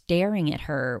just staring at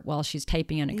her while she's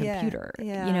typing on a computer.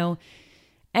 Yeah.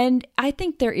 And I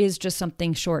think there is just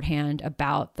something shorthand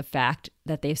about the fact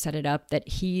that they've set it up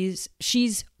that she's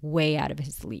way out of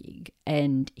his league,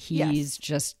 and he's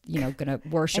just going to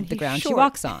worship the ground she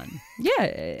walks on. Yeah,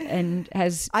 and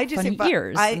has funny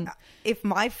ears. If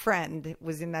my friend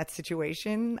was in that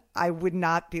situation, I would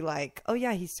not be like, "Oh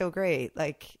yeah, he's so great."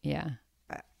 Like,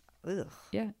 ugh.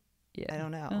 Yeah. I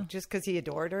don't know, just because he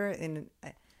adored her and.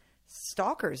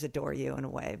 Stalkers adore you in a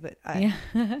way, but I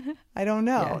don't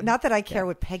know. Yeah. Not that I care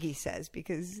what Peggy says,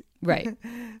 because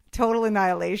total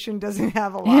annihilation doesn't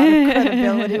have a lot of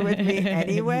credibility with me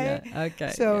anyway.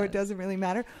 So it doesn't really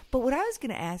matter. But what I was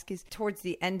going to ask is, towards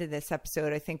the end of this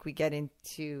episode, I think we get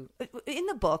into in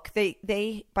the book.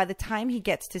 They by the time he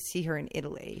gets to see her in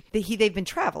Italy, they've been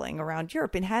traveling around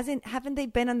Europe, and haven't they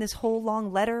been on this whole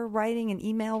long letter writing and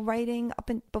email writing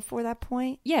before that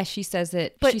point? Yeah, she says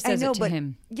it. But she says it to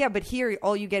him. Yeah, but here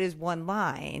all you get is one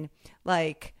line,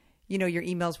 like, your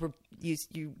emails were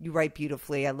you write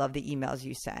beautifully. I love the emails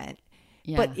you sent.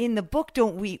 Yeah. But in the book,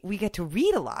 don't we get to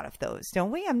read a lot of those, don't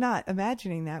we? I'm not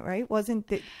imagining that, right?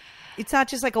 It's not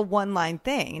just like a one line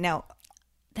thing. Now,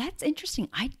 that's interesting.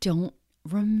 I don't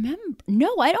remember.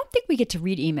 No, I don't think we get to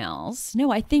read emails.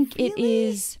 No, I think it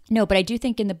is. No, but I do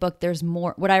think in the book there's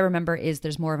more. What I remember is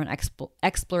there's more of an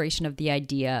exploration of the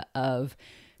idea of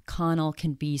Connell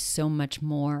can be so much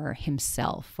more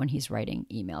himself when he's writing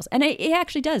emails. And it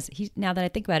actually does. Now that I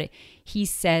think about it, he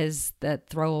says the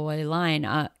throwaway line,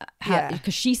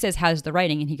 because she says, "How's the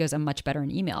writing?" And he goes, "I'm much better in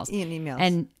emails."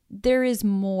 And there is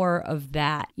more of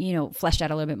that, fleshed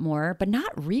out a little bit more, but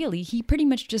not really. He pretty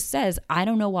much just says, "I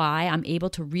don't know why I'm able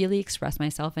to really express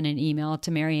myself in an email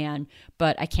to Marianne,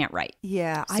 but I can't write."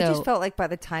 Yeah. I just felt like by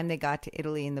the time they got to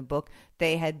Italy in the book,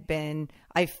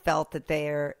 I felt that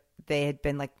they had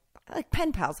been like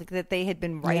pen pals, like that they had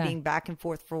been writing back and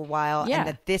forth for a while, and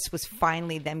that this was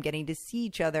finally them getting to see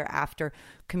each other after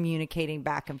communicating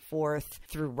back and forth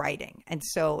through writing. And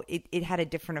so it had a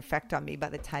different effect on me by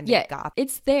the time they got.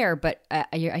 It's there, but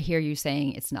I hear you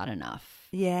saying it's not enough.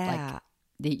 Yeah. Like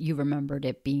that you remembered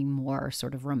it being more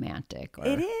sort of romantic.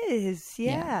 It is,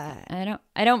 yeah.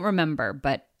 I don't remember,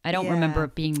 but I don't remember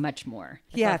it being much more.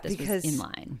 I thought this was in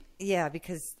line. Yeah,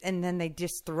 and then they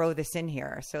just throw this in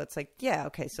here. So it's like,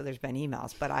 okay, so there's been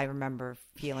emails, but I remember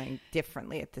feeling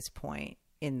differently at this point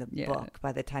in the book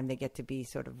by the time they get to be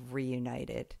sort of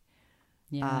reunited.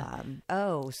 Yeah.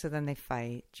 So then they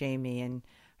fight, Jamie and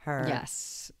her.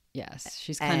 Yes.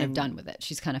 She's kind of done with it.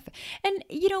 She's kind of, and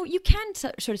you can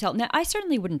sort of tell. Now, I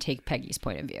certainly wouldn't take Peggy's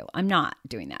point of view. I'm not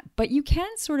doing that, but you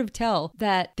can sort of tell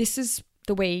that this is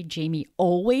the way Jamie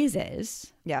always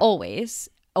is. Yeah.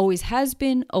 Always has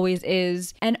been, always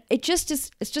is. And it's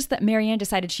just that Marianne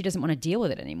decided she doesn't want to deal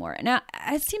with it anymore. Now,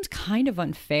 it seems kind of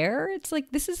unfair. It's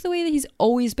like, this is the way that he's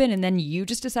always been. And then you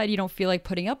just decide you don't feel like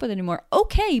putting up with it anymore.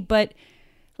 Okay, but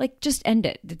like, just end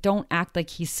it. Don't act like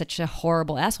he's such a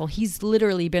horrible asshole. He's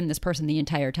literally been this person the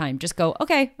entire time. Just go,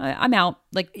 okay, I'm out.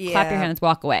 Like, clap your hands,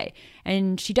 walk away.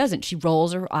 And she doesn't. She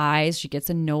rolls her eyes. She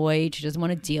gets annoyed. She doesn't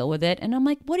want to deal with it. And I'm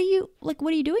like, what are you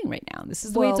doing right now? This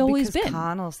is the way it's always been.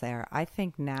 Connell's there. I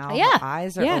think now her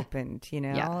eyes are opened,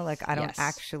 like I don't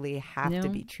actually have to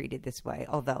be treated this way.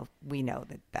 Although we know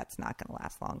that that's not going to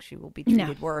last long. She will be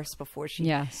treated worse before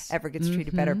she ever gets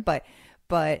treated better. But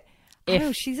I don't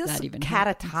know, she's just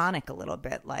catatonic a little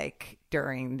bit, like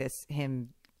during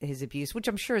his abuse, which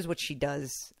I'm sure is what she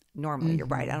does normally. You're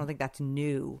right. I don't think that's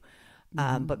new.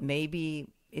 But maybe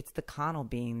it's the Connell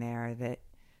being there that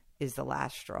is the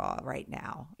last straw right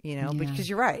now, because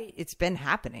you're right. It's been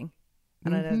happening. I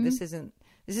don't know. This isn't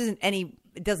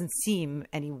it doesn't seem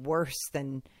any worse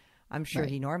than I'm sure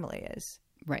he normally is.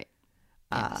 Right.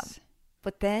 Yes.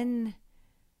 But then,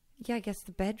 I guess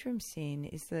the bedroom scene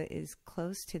is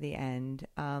close to the end.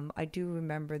 I do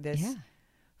remember this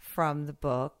from the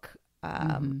book.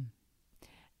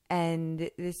 And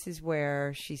this is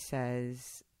where she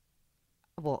says,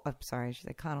 well, I'm sorry, she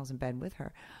said Connell's in bed with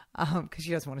her because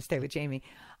she doesn't want to stay with Jamie.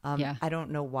 I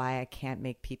don't know why I can't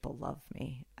make people love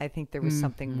me. I think there was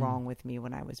something wrong with me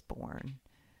when I was born.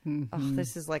 Oh,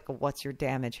 this is like a "What's Your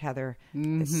Damage, Heather?"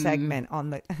 segment on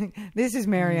the. This is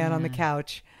Marianne on the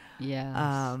couch.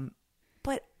 Yeah.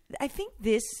 But I think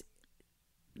this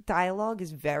dialogue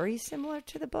is very similar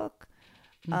to the book,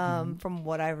 from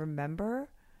what I remember.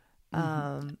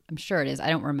 I'm sure it is. I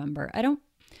don't remember.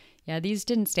 Yeah, these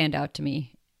didn't stand out to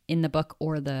me in the book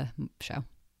or the show.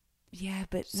 Yeah,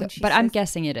 but I'm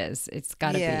guessing it is. It's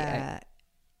got to be. Yeah.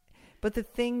 But the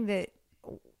thing that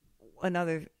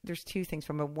there's two things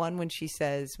from it. One, when she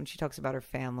talks about her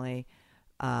family,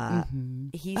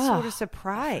 he's sort of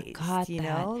surprised,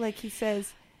 like she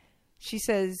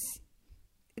says,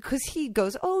 because he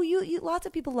goes, "Oh, you lots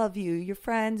of people love you, your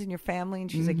friends and your family,"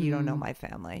 and she's like, "You don't know my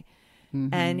family."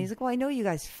 And he's like, "Well, I know you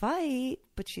guys fight,"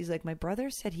 but she's like, "My brother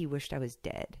said he wished I was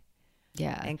dead."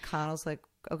 Yeah. And Connell's like,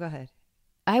 "Oh, go ahead."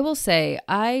 I will say,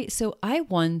 I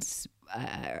once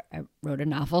I wrote a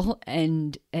novel,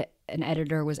 and an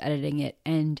editor was editing it,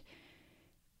 and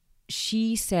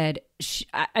she said,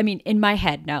 I mean, in my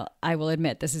head, now I will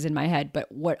admit this is in my head,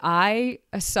 but what I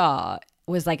saw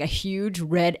was like a huge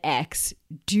red X.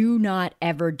 Do not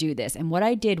ever do this. And what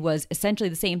I did was essentially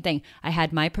the same thing. I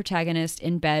had my protagonist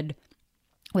in bed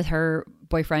with her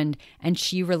boyfriend, and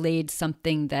she relayed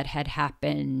something that had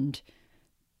happened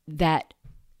that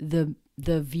the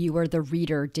viewer, the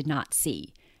reader, did not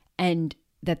see, and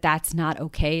that's not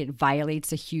okay. It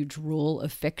violates a huge rule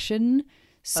of fiction.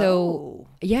 So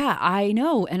yeah, I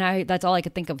know. And that's all I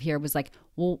could think of here was like,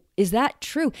 well, is that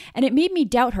true? And it made me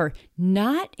doubt her,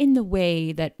 not in the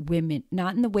way that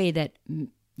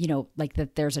like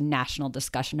that there's a national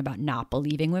discussion about not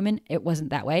believing women. It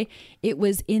wasn't that way. It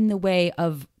was in the way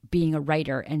of being a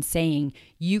writer and saying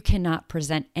you cannot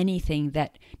present anything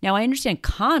that, now I understand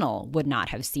Connell would not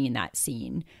have seen that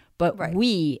scene, but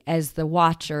we as the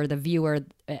watcher, the viewer,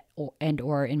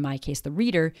 or in my case, the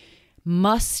reader,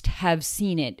 must have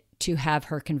seen it to have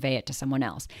her convey it to someone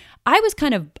else. I was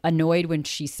kind of annoyed when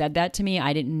she said that to me.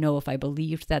 I didn't know if I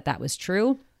believed that was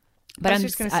true. But I'm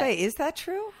just going to say, is that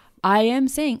true? I am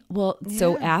saying, well,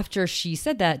 so after she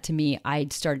said that to me, I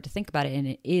started to think about it,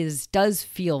 and it does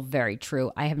feel very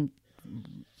true. I haven't,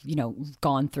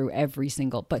 gone through every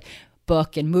single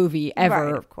book and movie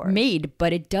ever made,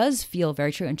 but it does feel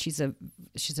very true. And she's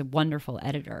a wonderful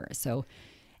editor. So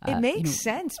it makes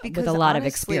sense because with a lot of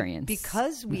experience.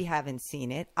 Because we haven't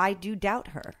seen it, I do doubt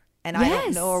her. And I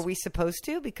don't know, are we supposed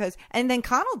to? And then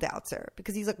Connell doubts her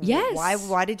because he's like,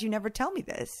 why did you never tell me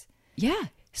this? Yeah.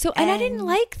 So, and I didn't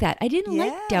like that. I didn't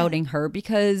like doubting her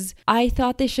because I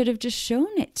thought they should have just shown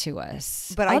it to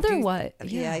us. But otherwise, I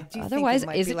do otherwise,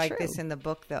 think it might be like this in the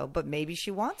book, though. But maybe she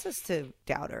wants us to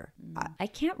doubt her. I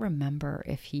can't remember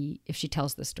if she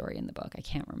tells the story in the book. I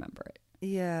can't remember it.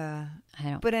 Yeah. I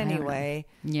don't. But anyway,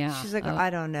 she's like, Oh. I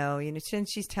don't know.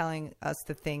 Since she's telling us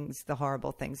the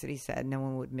horrible things that he said, no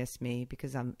one would miss me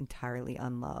because I'm entirely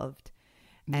unloved.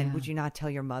 And would you not tell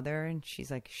your mother? And she's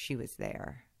like, she was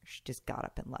there. She just got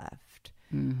up and left.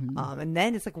 And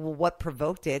then it's like, well, what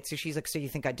provoked it? So she's like, so you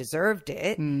think I deserved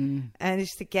it? And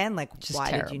it's again like, just why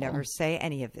terrible. did you never say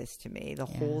any of this to me the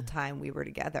whole time we were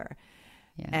together?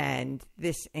 Yeah. And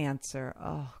this answer,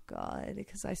 oh God,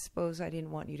 because I suppose I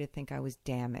didn't want you to think I was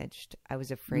damaged. I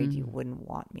was afraid you wouldn't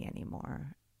want me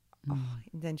anymore. Oh,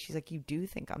 and then she's like, you do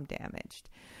think I'm damaged.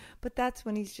 But that's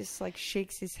when he's just like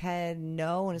shakes his head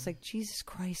no, and it's like, Jesus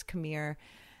Christ, come here.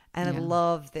 And I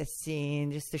love this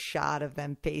scene, just a shot of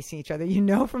them facing each other.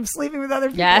 From Sleeping with Other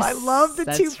People. Yes, I love the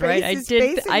two faces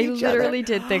facing each other. I literally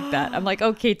did think that. I'm like,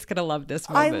 oh, Kate's going to love this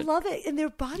moment. I love it. And their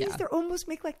bodies, they almost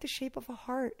make like the shape of a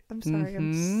heart. I'm sorry.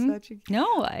 I'm such a...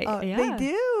 No, they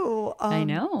do. I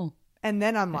know. And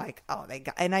then I'm like,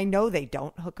 and I know they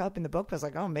don't hook up in the book. But I was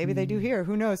like, oh, maybe they do here.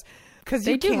 Who knows? Because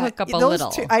they do hook up a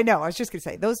little. I know. I was just going to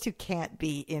say, those two can't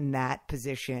be in that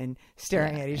position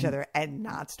staring at each other and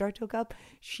not start to hook up.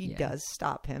 She does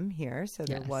stop him here. So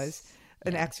there was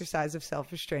an exercise of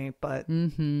self-restraint. But,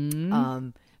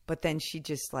 but then she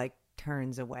just like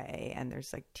turns away and there's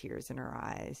like tears in her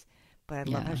eyes. But I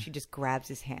love how she just grabs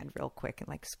his hand real quick and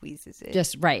like squeezes it.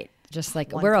 Just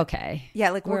like, we're okay. Yeah,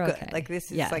 like we're good. Okay. Like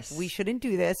this is like, we shouldn't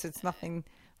do this. It's nothing.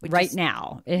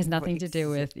 Now. It has nothing to do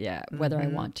with, whether I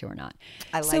want to or not.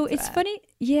 I like so that. It's funny.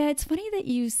 Yeah, it's funny that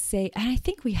you say, and I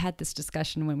think we had this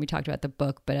discussion when we talked about the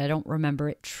book, but I don't remember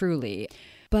it truly.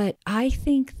 But I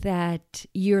think that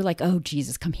you're like, oh,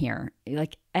 Jesus, come here.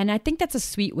 Like, and I think that's a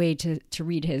sweet way to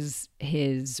read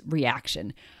his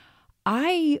reaction.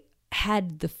 I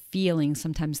had the feeling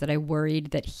sometimes that I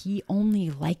worried that he only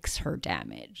likes her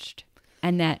damaged,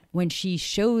 and that when she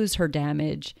shows her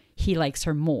damage, he likes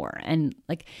her more. And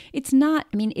like, it's not,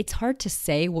 I mean, it's hard to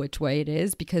say which way it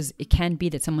is, because it can be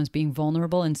that someone's being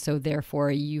vulnerable, and so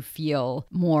therefore you feel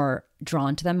more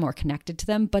drawn to them, more connected to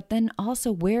them. But then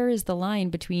also, where is the line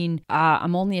between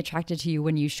I'm only attracted to you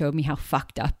when you showed me how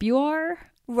fucked up you are?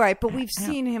 Right, but we've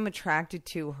seen him attracted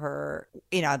to her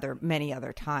in many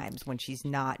other times when she's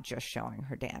not just showing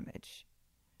her damage.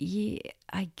 Yeah,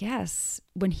 I guess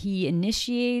when he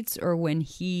initiates, or when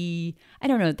I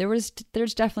don't know, there's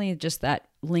definitely just that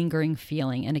lingering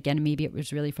feeling. And again, maybe it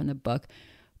was really from the book,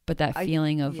 but that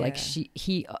feeling of like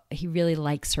he really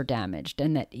likes her damaged,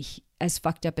 and that as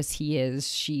fucked up as he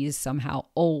is, she's somehow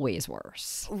always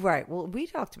worse. Right. Well, we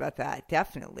talked about that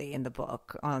definitely in the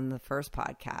book on the first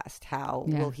podcast. How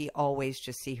will he always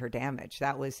just see her damage?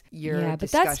 That was your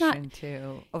discussion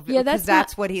too.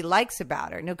 That's what he likes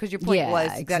about her. No, because your point was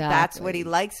that that's what he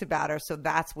likes about her, so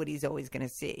that's what he's always going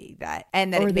to see.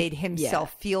 And that it made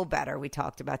himself feel better. We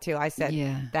talked about too. I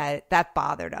said that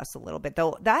bothered us a little bit,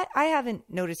 though. That I haven't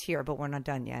noticed here, but we're not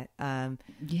done yet.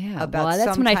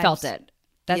 That's when I felt it.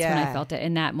 That's when I felt it,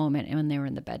 in that moment, and when they were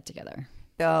in the bed together.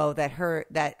 Oh, that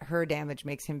her damage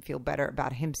makes him feel better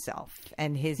about himself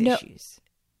and his issues.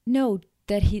 No,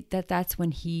 that's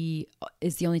when he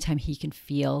is the only time he can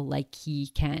feel like he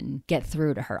can get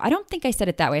through to her. I don't think I said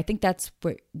it that way. I think that's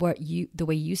the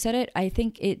way you said it. I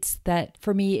think it's that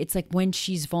for me, it's like when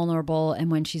she's vulnerable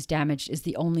and when she's damaged is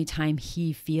the only time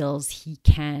he feels he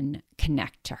can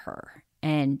connect to her.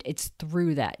 And it's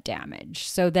through that damage.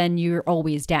 So then you're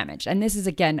always damaged. And this is,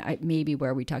 again, maybe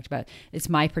where we talked about, it's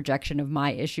my projection of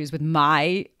my issues with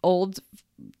my old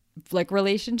like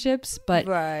relationships. But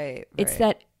it's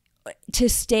that to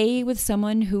stay with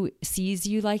someone who sees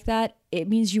you like that, it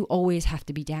means you always have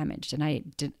to be damaged. And I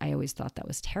always thought that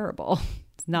was terrible.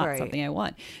 It's not something I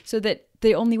want. So that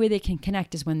the only way they can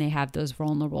connect is when they have those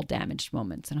vulnerable, damaged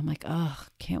moments. And I'm like, oh,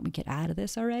 can't we get out of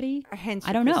this already? Hence,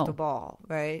 I don't know. Crystal ball,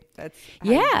 right? That's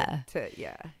yeah.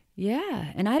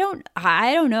 And I don't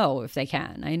know if they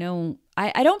can.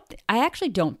 I actually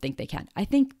don't think they can. I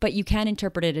think, but you can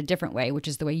interpret it a different way, which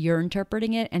is the way you're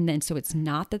interpreting it. And then, so it's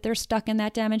not that they're stuck in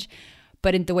that damage,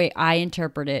 but in the way I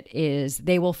interpret it is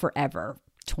they will forever,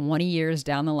 20 years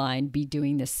down the line, be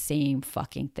doing the same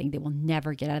fucking thing. They will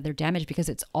never get out of their damage because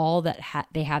it's all that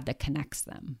they have that connects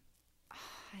them.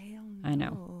 I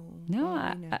know.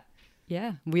 No,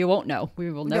 we won't know.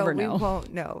 We will never know. We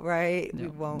won't know, right? We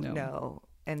won't know.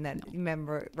 And then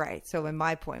remember, right. So and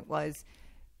my point was,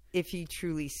 if he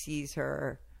truly sees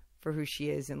her for who she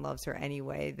is and loves her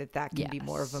anyway, that can be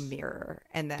more of a mirror.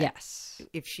 And that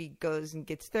if she goes and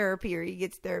gets therapy, or he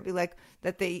gets therapy, like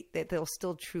that they'll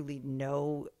still truly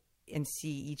know and see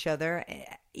each other,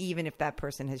 even if that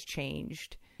person has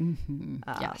changed. Mm-hmm.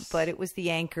 But it was the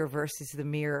anchor versus the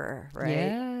mirror,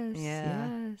 right?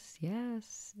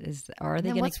 Yes. Are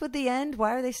they? What's with the end?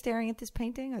 Why are they staring at this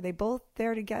painting? Are they both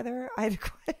there together? I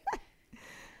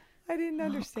didn't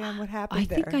understand what happened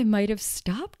there. I think I might have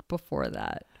stopped before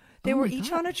that. They were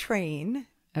each on a train.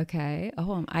 Okay.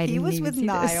 Oh, he was with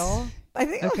Niall. I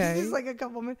think it was just like a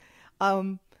couple minutes.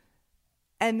 And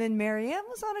then Marianne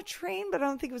was on a train, but I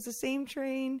don't think it was the same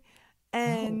train.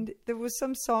 And there was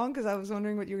some song, because I was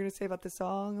wondering what you were going to say about the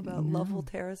song about love will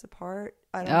tear us apart.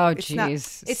 I don't know.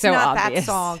 Jeez. It's so not obvious.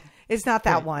 That song. It's not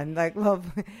that one. Like love.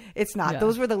 It's not. Yeah.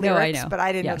 Those were the lyrics, but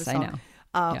I didn't know the song.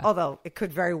 I know. Although it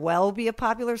could very well be a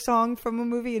popular song from a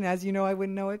movie, and as you know, I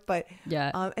wouldn't know it. But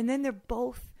and then they're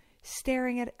both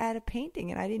staring at a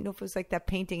painting, and I didn't know if it was like that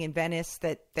painting in Venice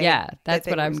that's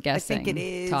what I'm guessing. I think it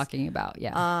is talking about.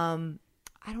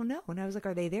 I don't know. And I was like,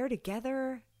 are they there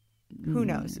together? Who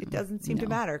knows? It doesn't seem to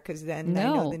matter, because then I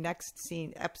know the next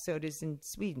episode is in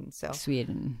Sweden. So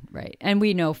Sweden, right? And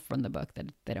we know from the book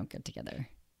that they don't get together.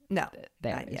 No,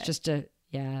 it's just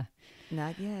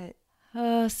not yet.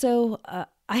 So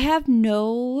I have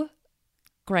no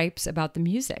gripes about the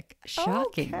music.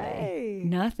 Shockingly,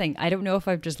 nothing. I don't know if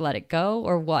I've just let it go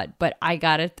or what, but I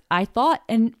got it. I thought,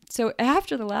 and so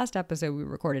after the last episode we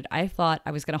recorded, I thought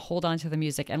I was going to hold on to the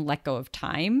music and let go of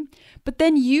time. But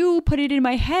then you put it in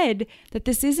my head that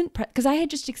this isn't, because I had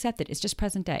just accepted it's just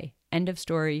present day. End of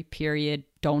story, period.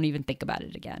 Don't even think about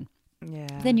it again. Yeah.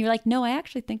 Then you're like, no, I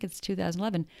actually think it's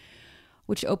 2011,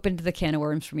 which opened the can of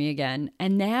worms for me again.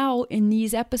 And now in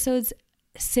these episodes,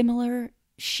 similar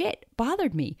shit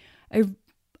bothered me.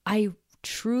 I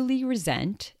truly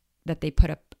resent that they put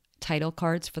up title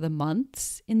cards for the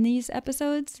months in these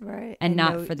episodes, right? And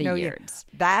not for the years. Year.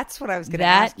 That's what I was going to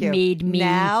ask you. That made me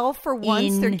now for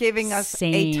once they're giving us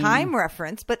a time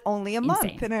reference, but only a month,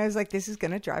 Insane. and I was like, this is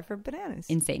going to drive her bananas.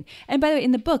 Insane. And by the way,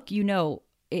 in the book, you know,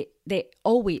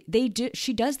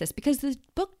 she does this because the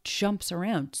book jumps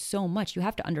around so much. You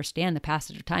have to understand the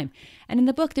passage of time. And in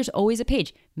the book, there's always a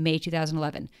page, May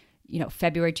 2011, you know,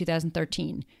 February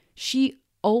 2013. She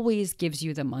always gives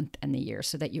you the month and the year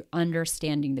so that you're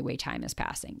understanding the way time is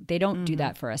passing. They don't do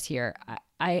that for us here.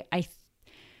 I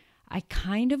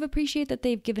kind of appreciate that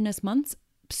they've given us months.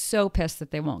 So pissed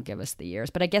that they won't give us the years.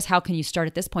 But I guess how can you start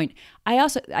at this point?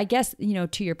 I guess, you know,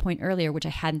 to your point earlier, which I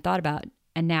hadn't thought about,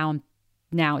 and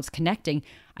now it's connecting.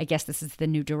 I guess this is the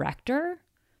new director,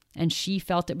 and she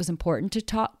felt it was important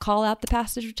to call out the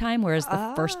passage of time, whereas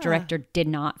the first director did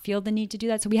not feel the need to do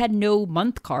that. So we had no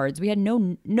month cards. We had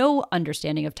no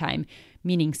understanding of time,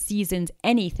 meaning seasons,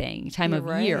 anything, time of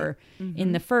year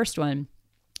in the first one.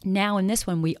 Now in this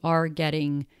one, we are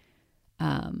getting,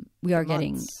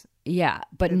 Months,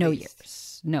 but no least.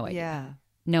 years, no idea. Yeah.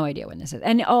 No idea when this is.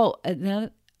 And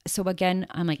so again,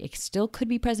 I'm like, it still could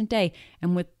be present day.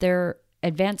 And with their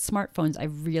advanced smartphones, I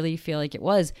really feel like it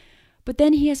was. But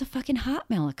then he has a fucking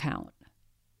Hotmail account.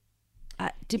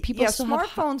 Did people still have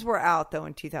smartphones were out though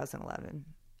in 2011.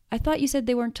 I thought you said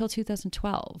they weren't until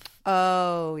 2012.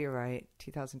 Oh, you're right.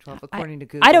 2012, according to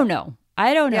Google. I don't know.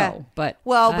 But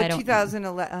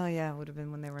 2011. Oh yeah, it would have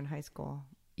been when they were in high school.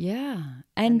 Yeah,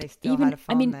 And they still had a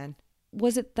phone then.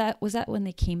 Was that when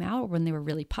they came out or when they were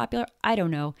really popular? I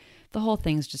don't know. The whole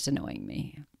thing's just annoying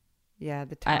me. Yeah,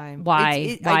 the time.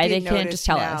 Why they can't just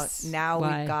tell us? Now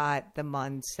we've got the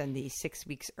months and the 6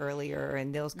 weeks earlier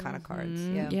and those kind of cards.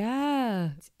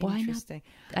 Yeah. It's why interesting.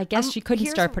 Not? I guess she couldn't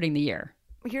start putting the year.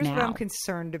 Here's what I'm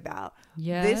concerned about.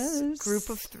 Yes. This group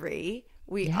of three,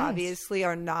 we obviously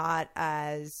are not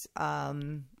as,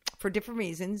 for different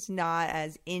reasons, not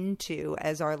as into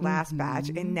as our last batch.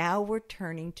 And now we're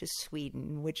turning to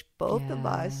Sweden, which both of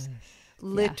us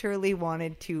literally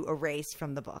wanted to erase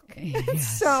from the book.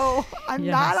 So I'm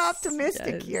not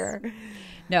optimistic here.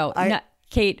 No,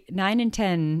 Kate, 9 and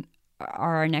 10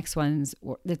 are our next ones.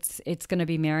 It's going to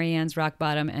be Marianne's rock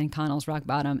bottom and Connell's rock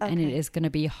bottom. And it is going to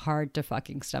be hard to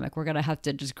fucking stomach. We're going to have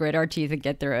to just grit our teeth and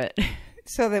get through it.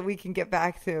 So that we can get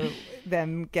back to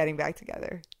them getting back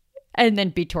together. And then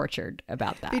be tortured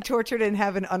about that. Be tortured and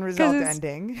have an unresolved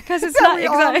ending. Because it's not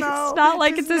it's not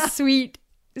like it's a sweet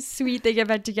they get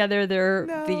back together,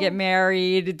 they get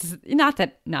married. It's not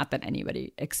that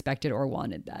anybody expected or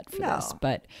wanted that for this,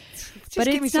 but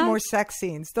give me some more sex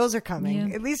scenes. Those are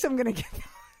coming. At least I'm gonna get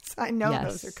those. I know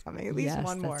those are coming. At least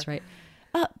one more. That's right.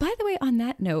 By the way, on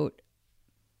that note,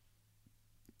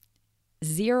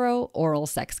 0 oral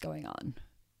sex going on.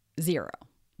 0.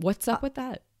 What's up with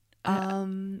that?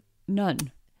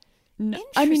 None.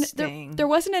 I mean, there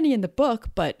wasn't any in the book,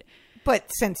 but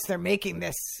since they're making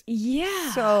this,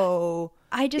 so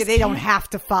they don't have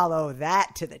to follow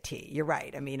that to the T. You're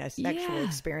right. I mean, a sexual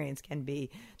experience can be,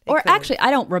 or actually,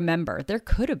 I don't remember. There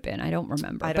could have been. I don't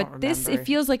remember. It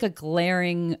feels like a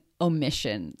glaring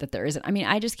omission that there isn't. I mean,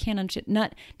 I just can't understand.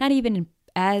 Not even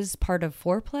as part of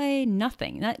foreplay.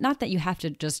 Nothing. Not that you have to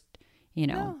just I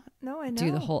know.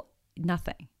 Do the whole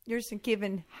nothing. You're just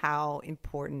given how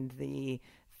important the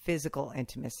physical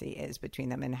intimacy is between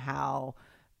them and how,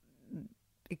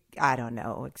 I don't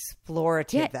know,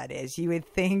 explorative that is. You would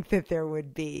think that there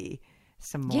would be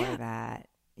some more of that.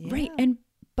 Yeah. Right.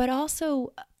 But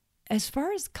also, as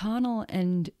far as Connell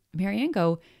and Marianne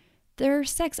go, their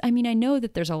sex, I mean, I know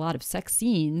that there's a lot of sex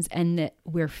scenes and that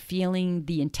we're feeling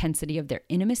the intensity of their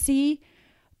intimacy,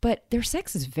 but their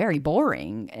sex is very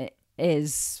boring. It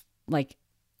is like,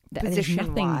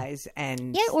 position wise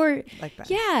and like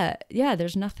that.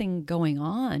 There's nothing going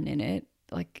on in it.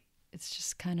 Like, it's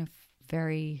just kind of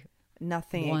very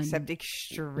nothing except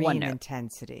extreme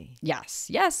intensity.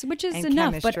 Yes, which is and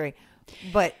enough. Chemistry.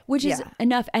 But which is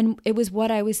enough. And it was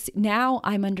what I was. Now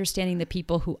I'm understanding the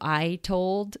people who I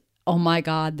told, oh my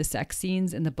God, the sex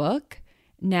scenes in the book.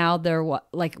 Now they're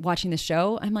like watching the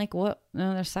show. I'm like, what?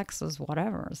 No, their sex is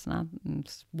whatever. It's not.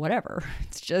 It's whatever.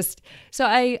 It's just. So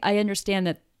I understand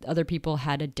that other people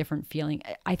had a different feeling.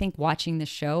 I think watching the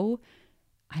show,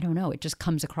 I don't know, it just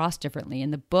comes across differently. In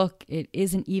the book, it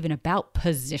isn't even about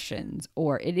positions,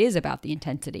 or it is about the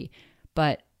intensity.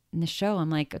 But in the show, I'm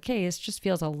like, okay, this just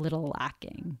feels a little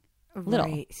lacking.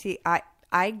 Right. See,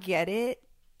 I get it.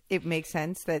 It makes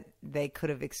sense that they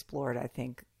could have explored, I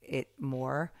think, it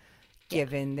more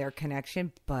given their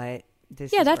connection. But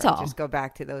this is that's all. Just go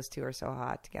back to those two are so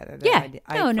hot together. No.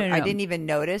 I didn't even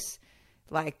notice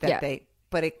like that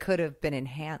but it could have been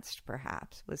enhanced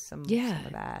perhaps with some of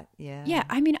that. Yeah. Yeah.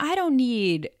 I mean, I don't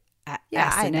need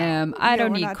S&M. I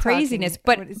don't need craziness.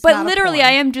 Talking, but literally,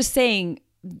 I am just saying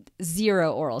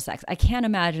 0 oral sex. I can't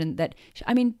imagine that.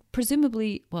 I mean,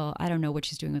 presumably, well, I don't know what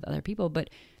she's doing with other people, but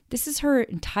this is her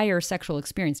entire sexual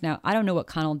experience. Now, I don't know what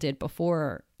Connell did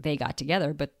before they got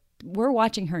together, but we're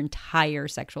watching her entire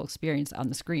sexual experience on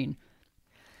the screen.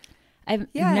 I've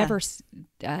never,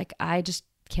 like, I just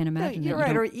can't imagine. You're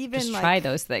right. Or even just like, try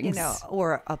those things, you know,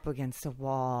 or up against a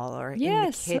wall, or in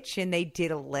the kitchen. They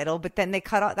did a little, but then they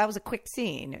cut off. That was a quick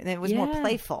scene, and it was more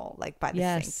playful, like by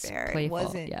the sink there. Playful, it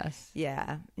wasn't. Yes.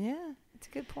 Yeah. It's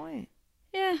a good point.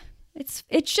 Yeah. It's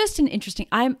just an interesting.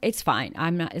 It's fine.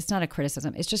 I'm not. It's not a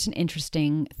criticism. It's just an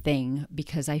interesting thing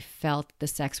because I felt the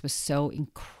sex was so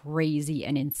crazy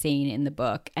and insane in the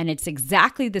book, and it's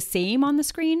exactly the same on the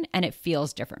screen, and it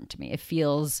feels different to me. It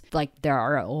feels like there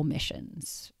are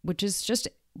omissions, which is just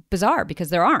bizarre because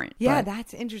there aren't. Yeah,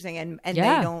 that's interesting, and they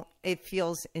don't. It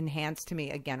feels enhanced to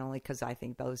me again only because I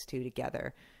think those two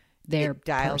together, their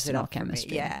dials it up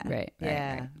chemistry. Yeah,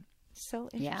 right. So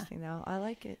interesting though. I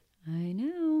like it. I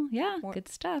know. Yeah, good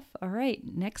stuff. All right.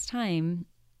 Next time,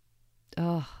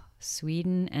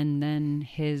 Sweden and then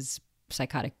his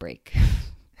psychotic break.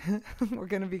 We're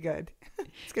going to be good.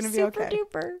 It's going to be okay.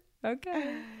 Super duper.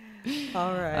 Okay.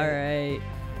 All right.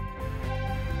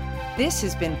 This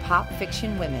has been Pop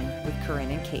Fiction Women with Corinne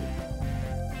and Kate.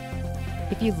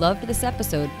 If you loved this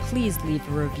episode, please leave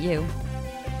a review.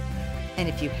 And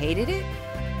if you hated it,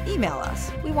 email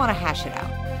us. We want to hash it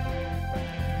out.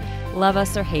 Love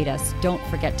us or hate us, don't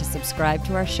forget to subscribe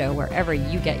to our show wherever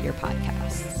you get your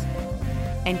podcasts.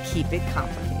 And keep it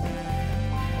complicated.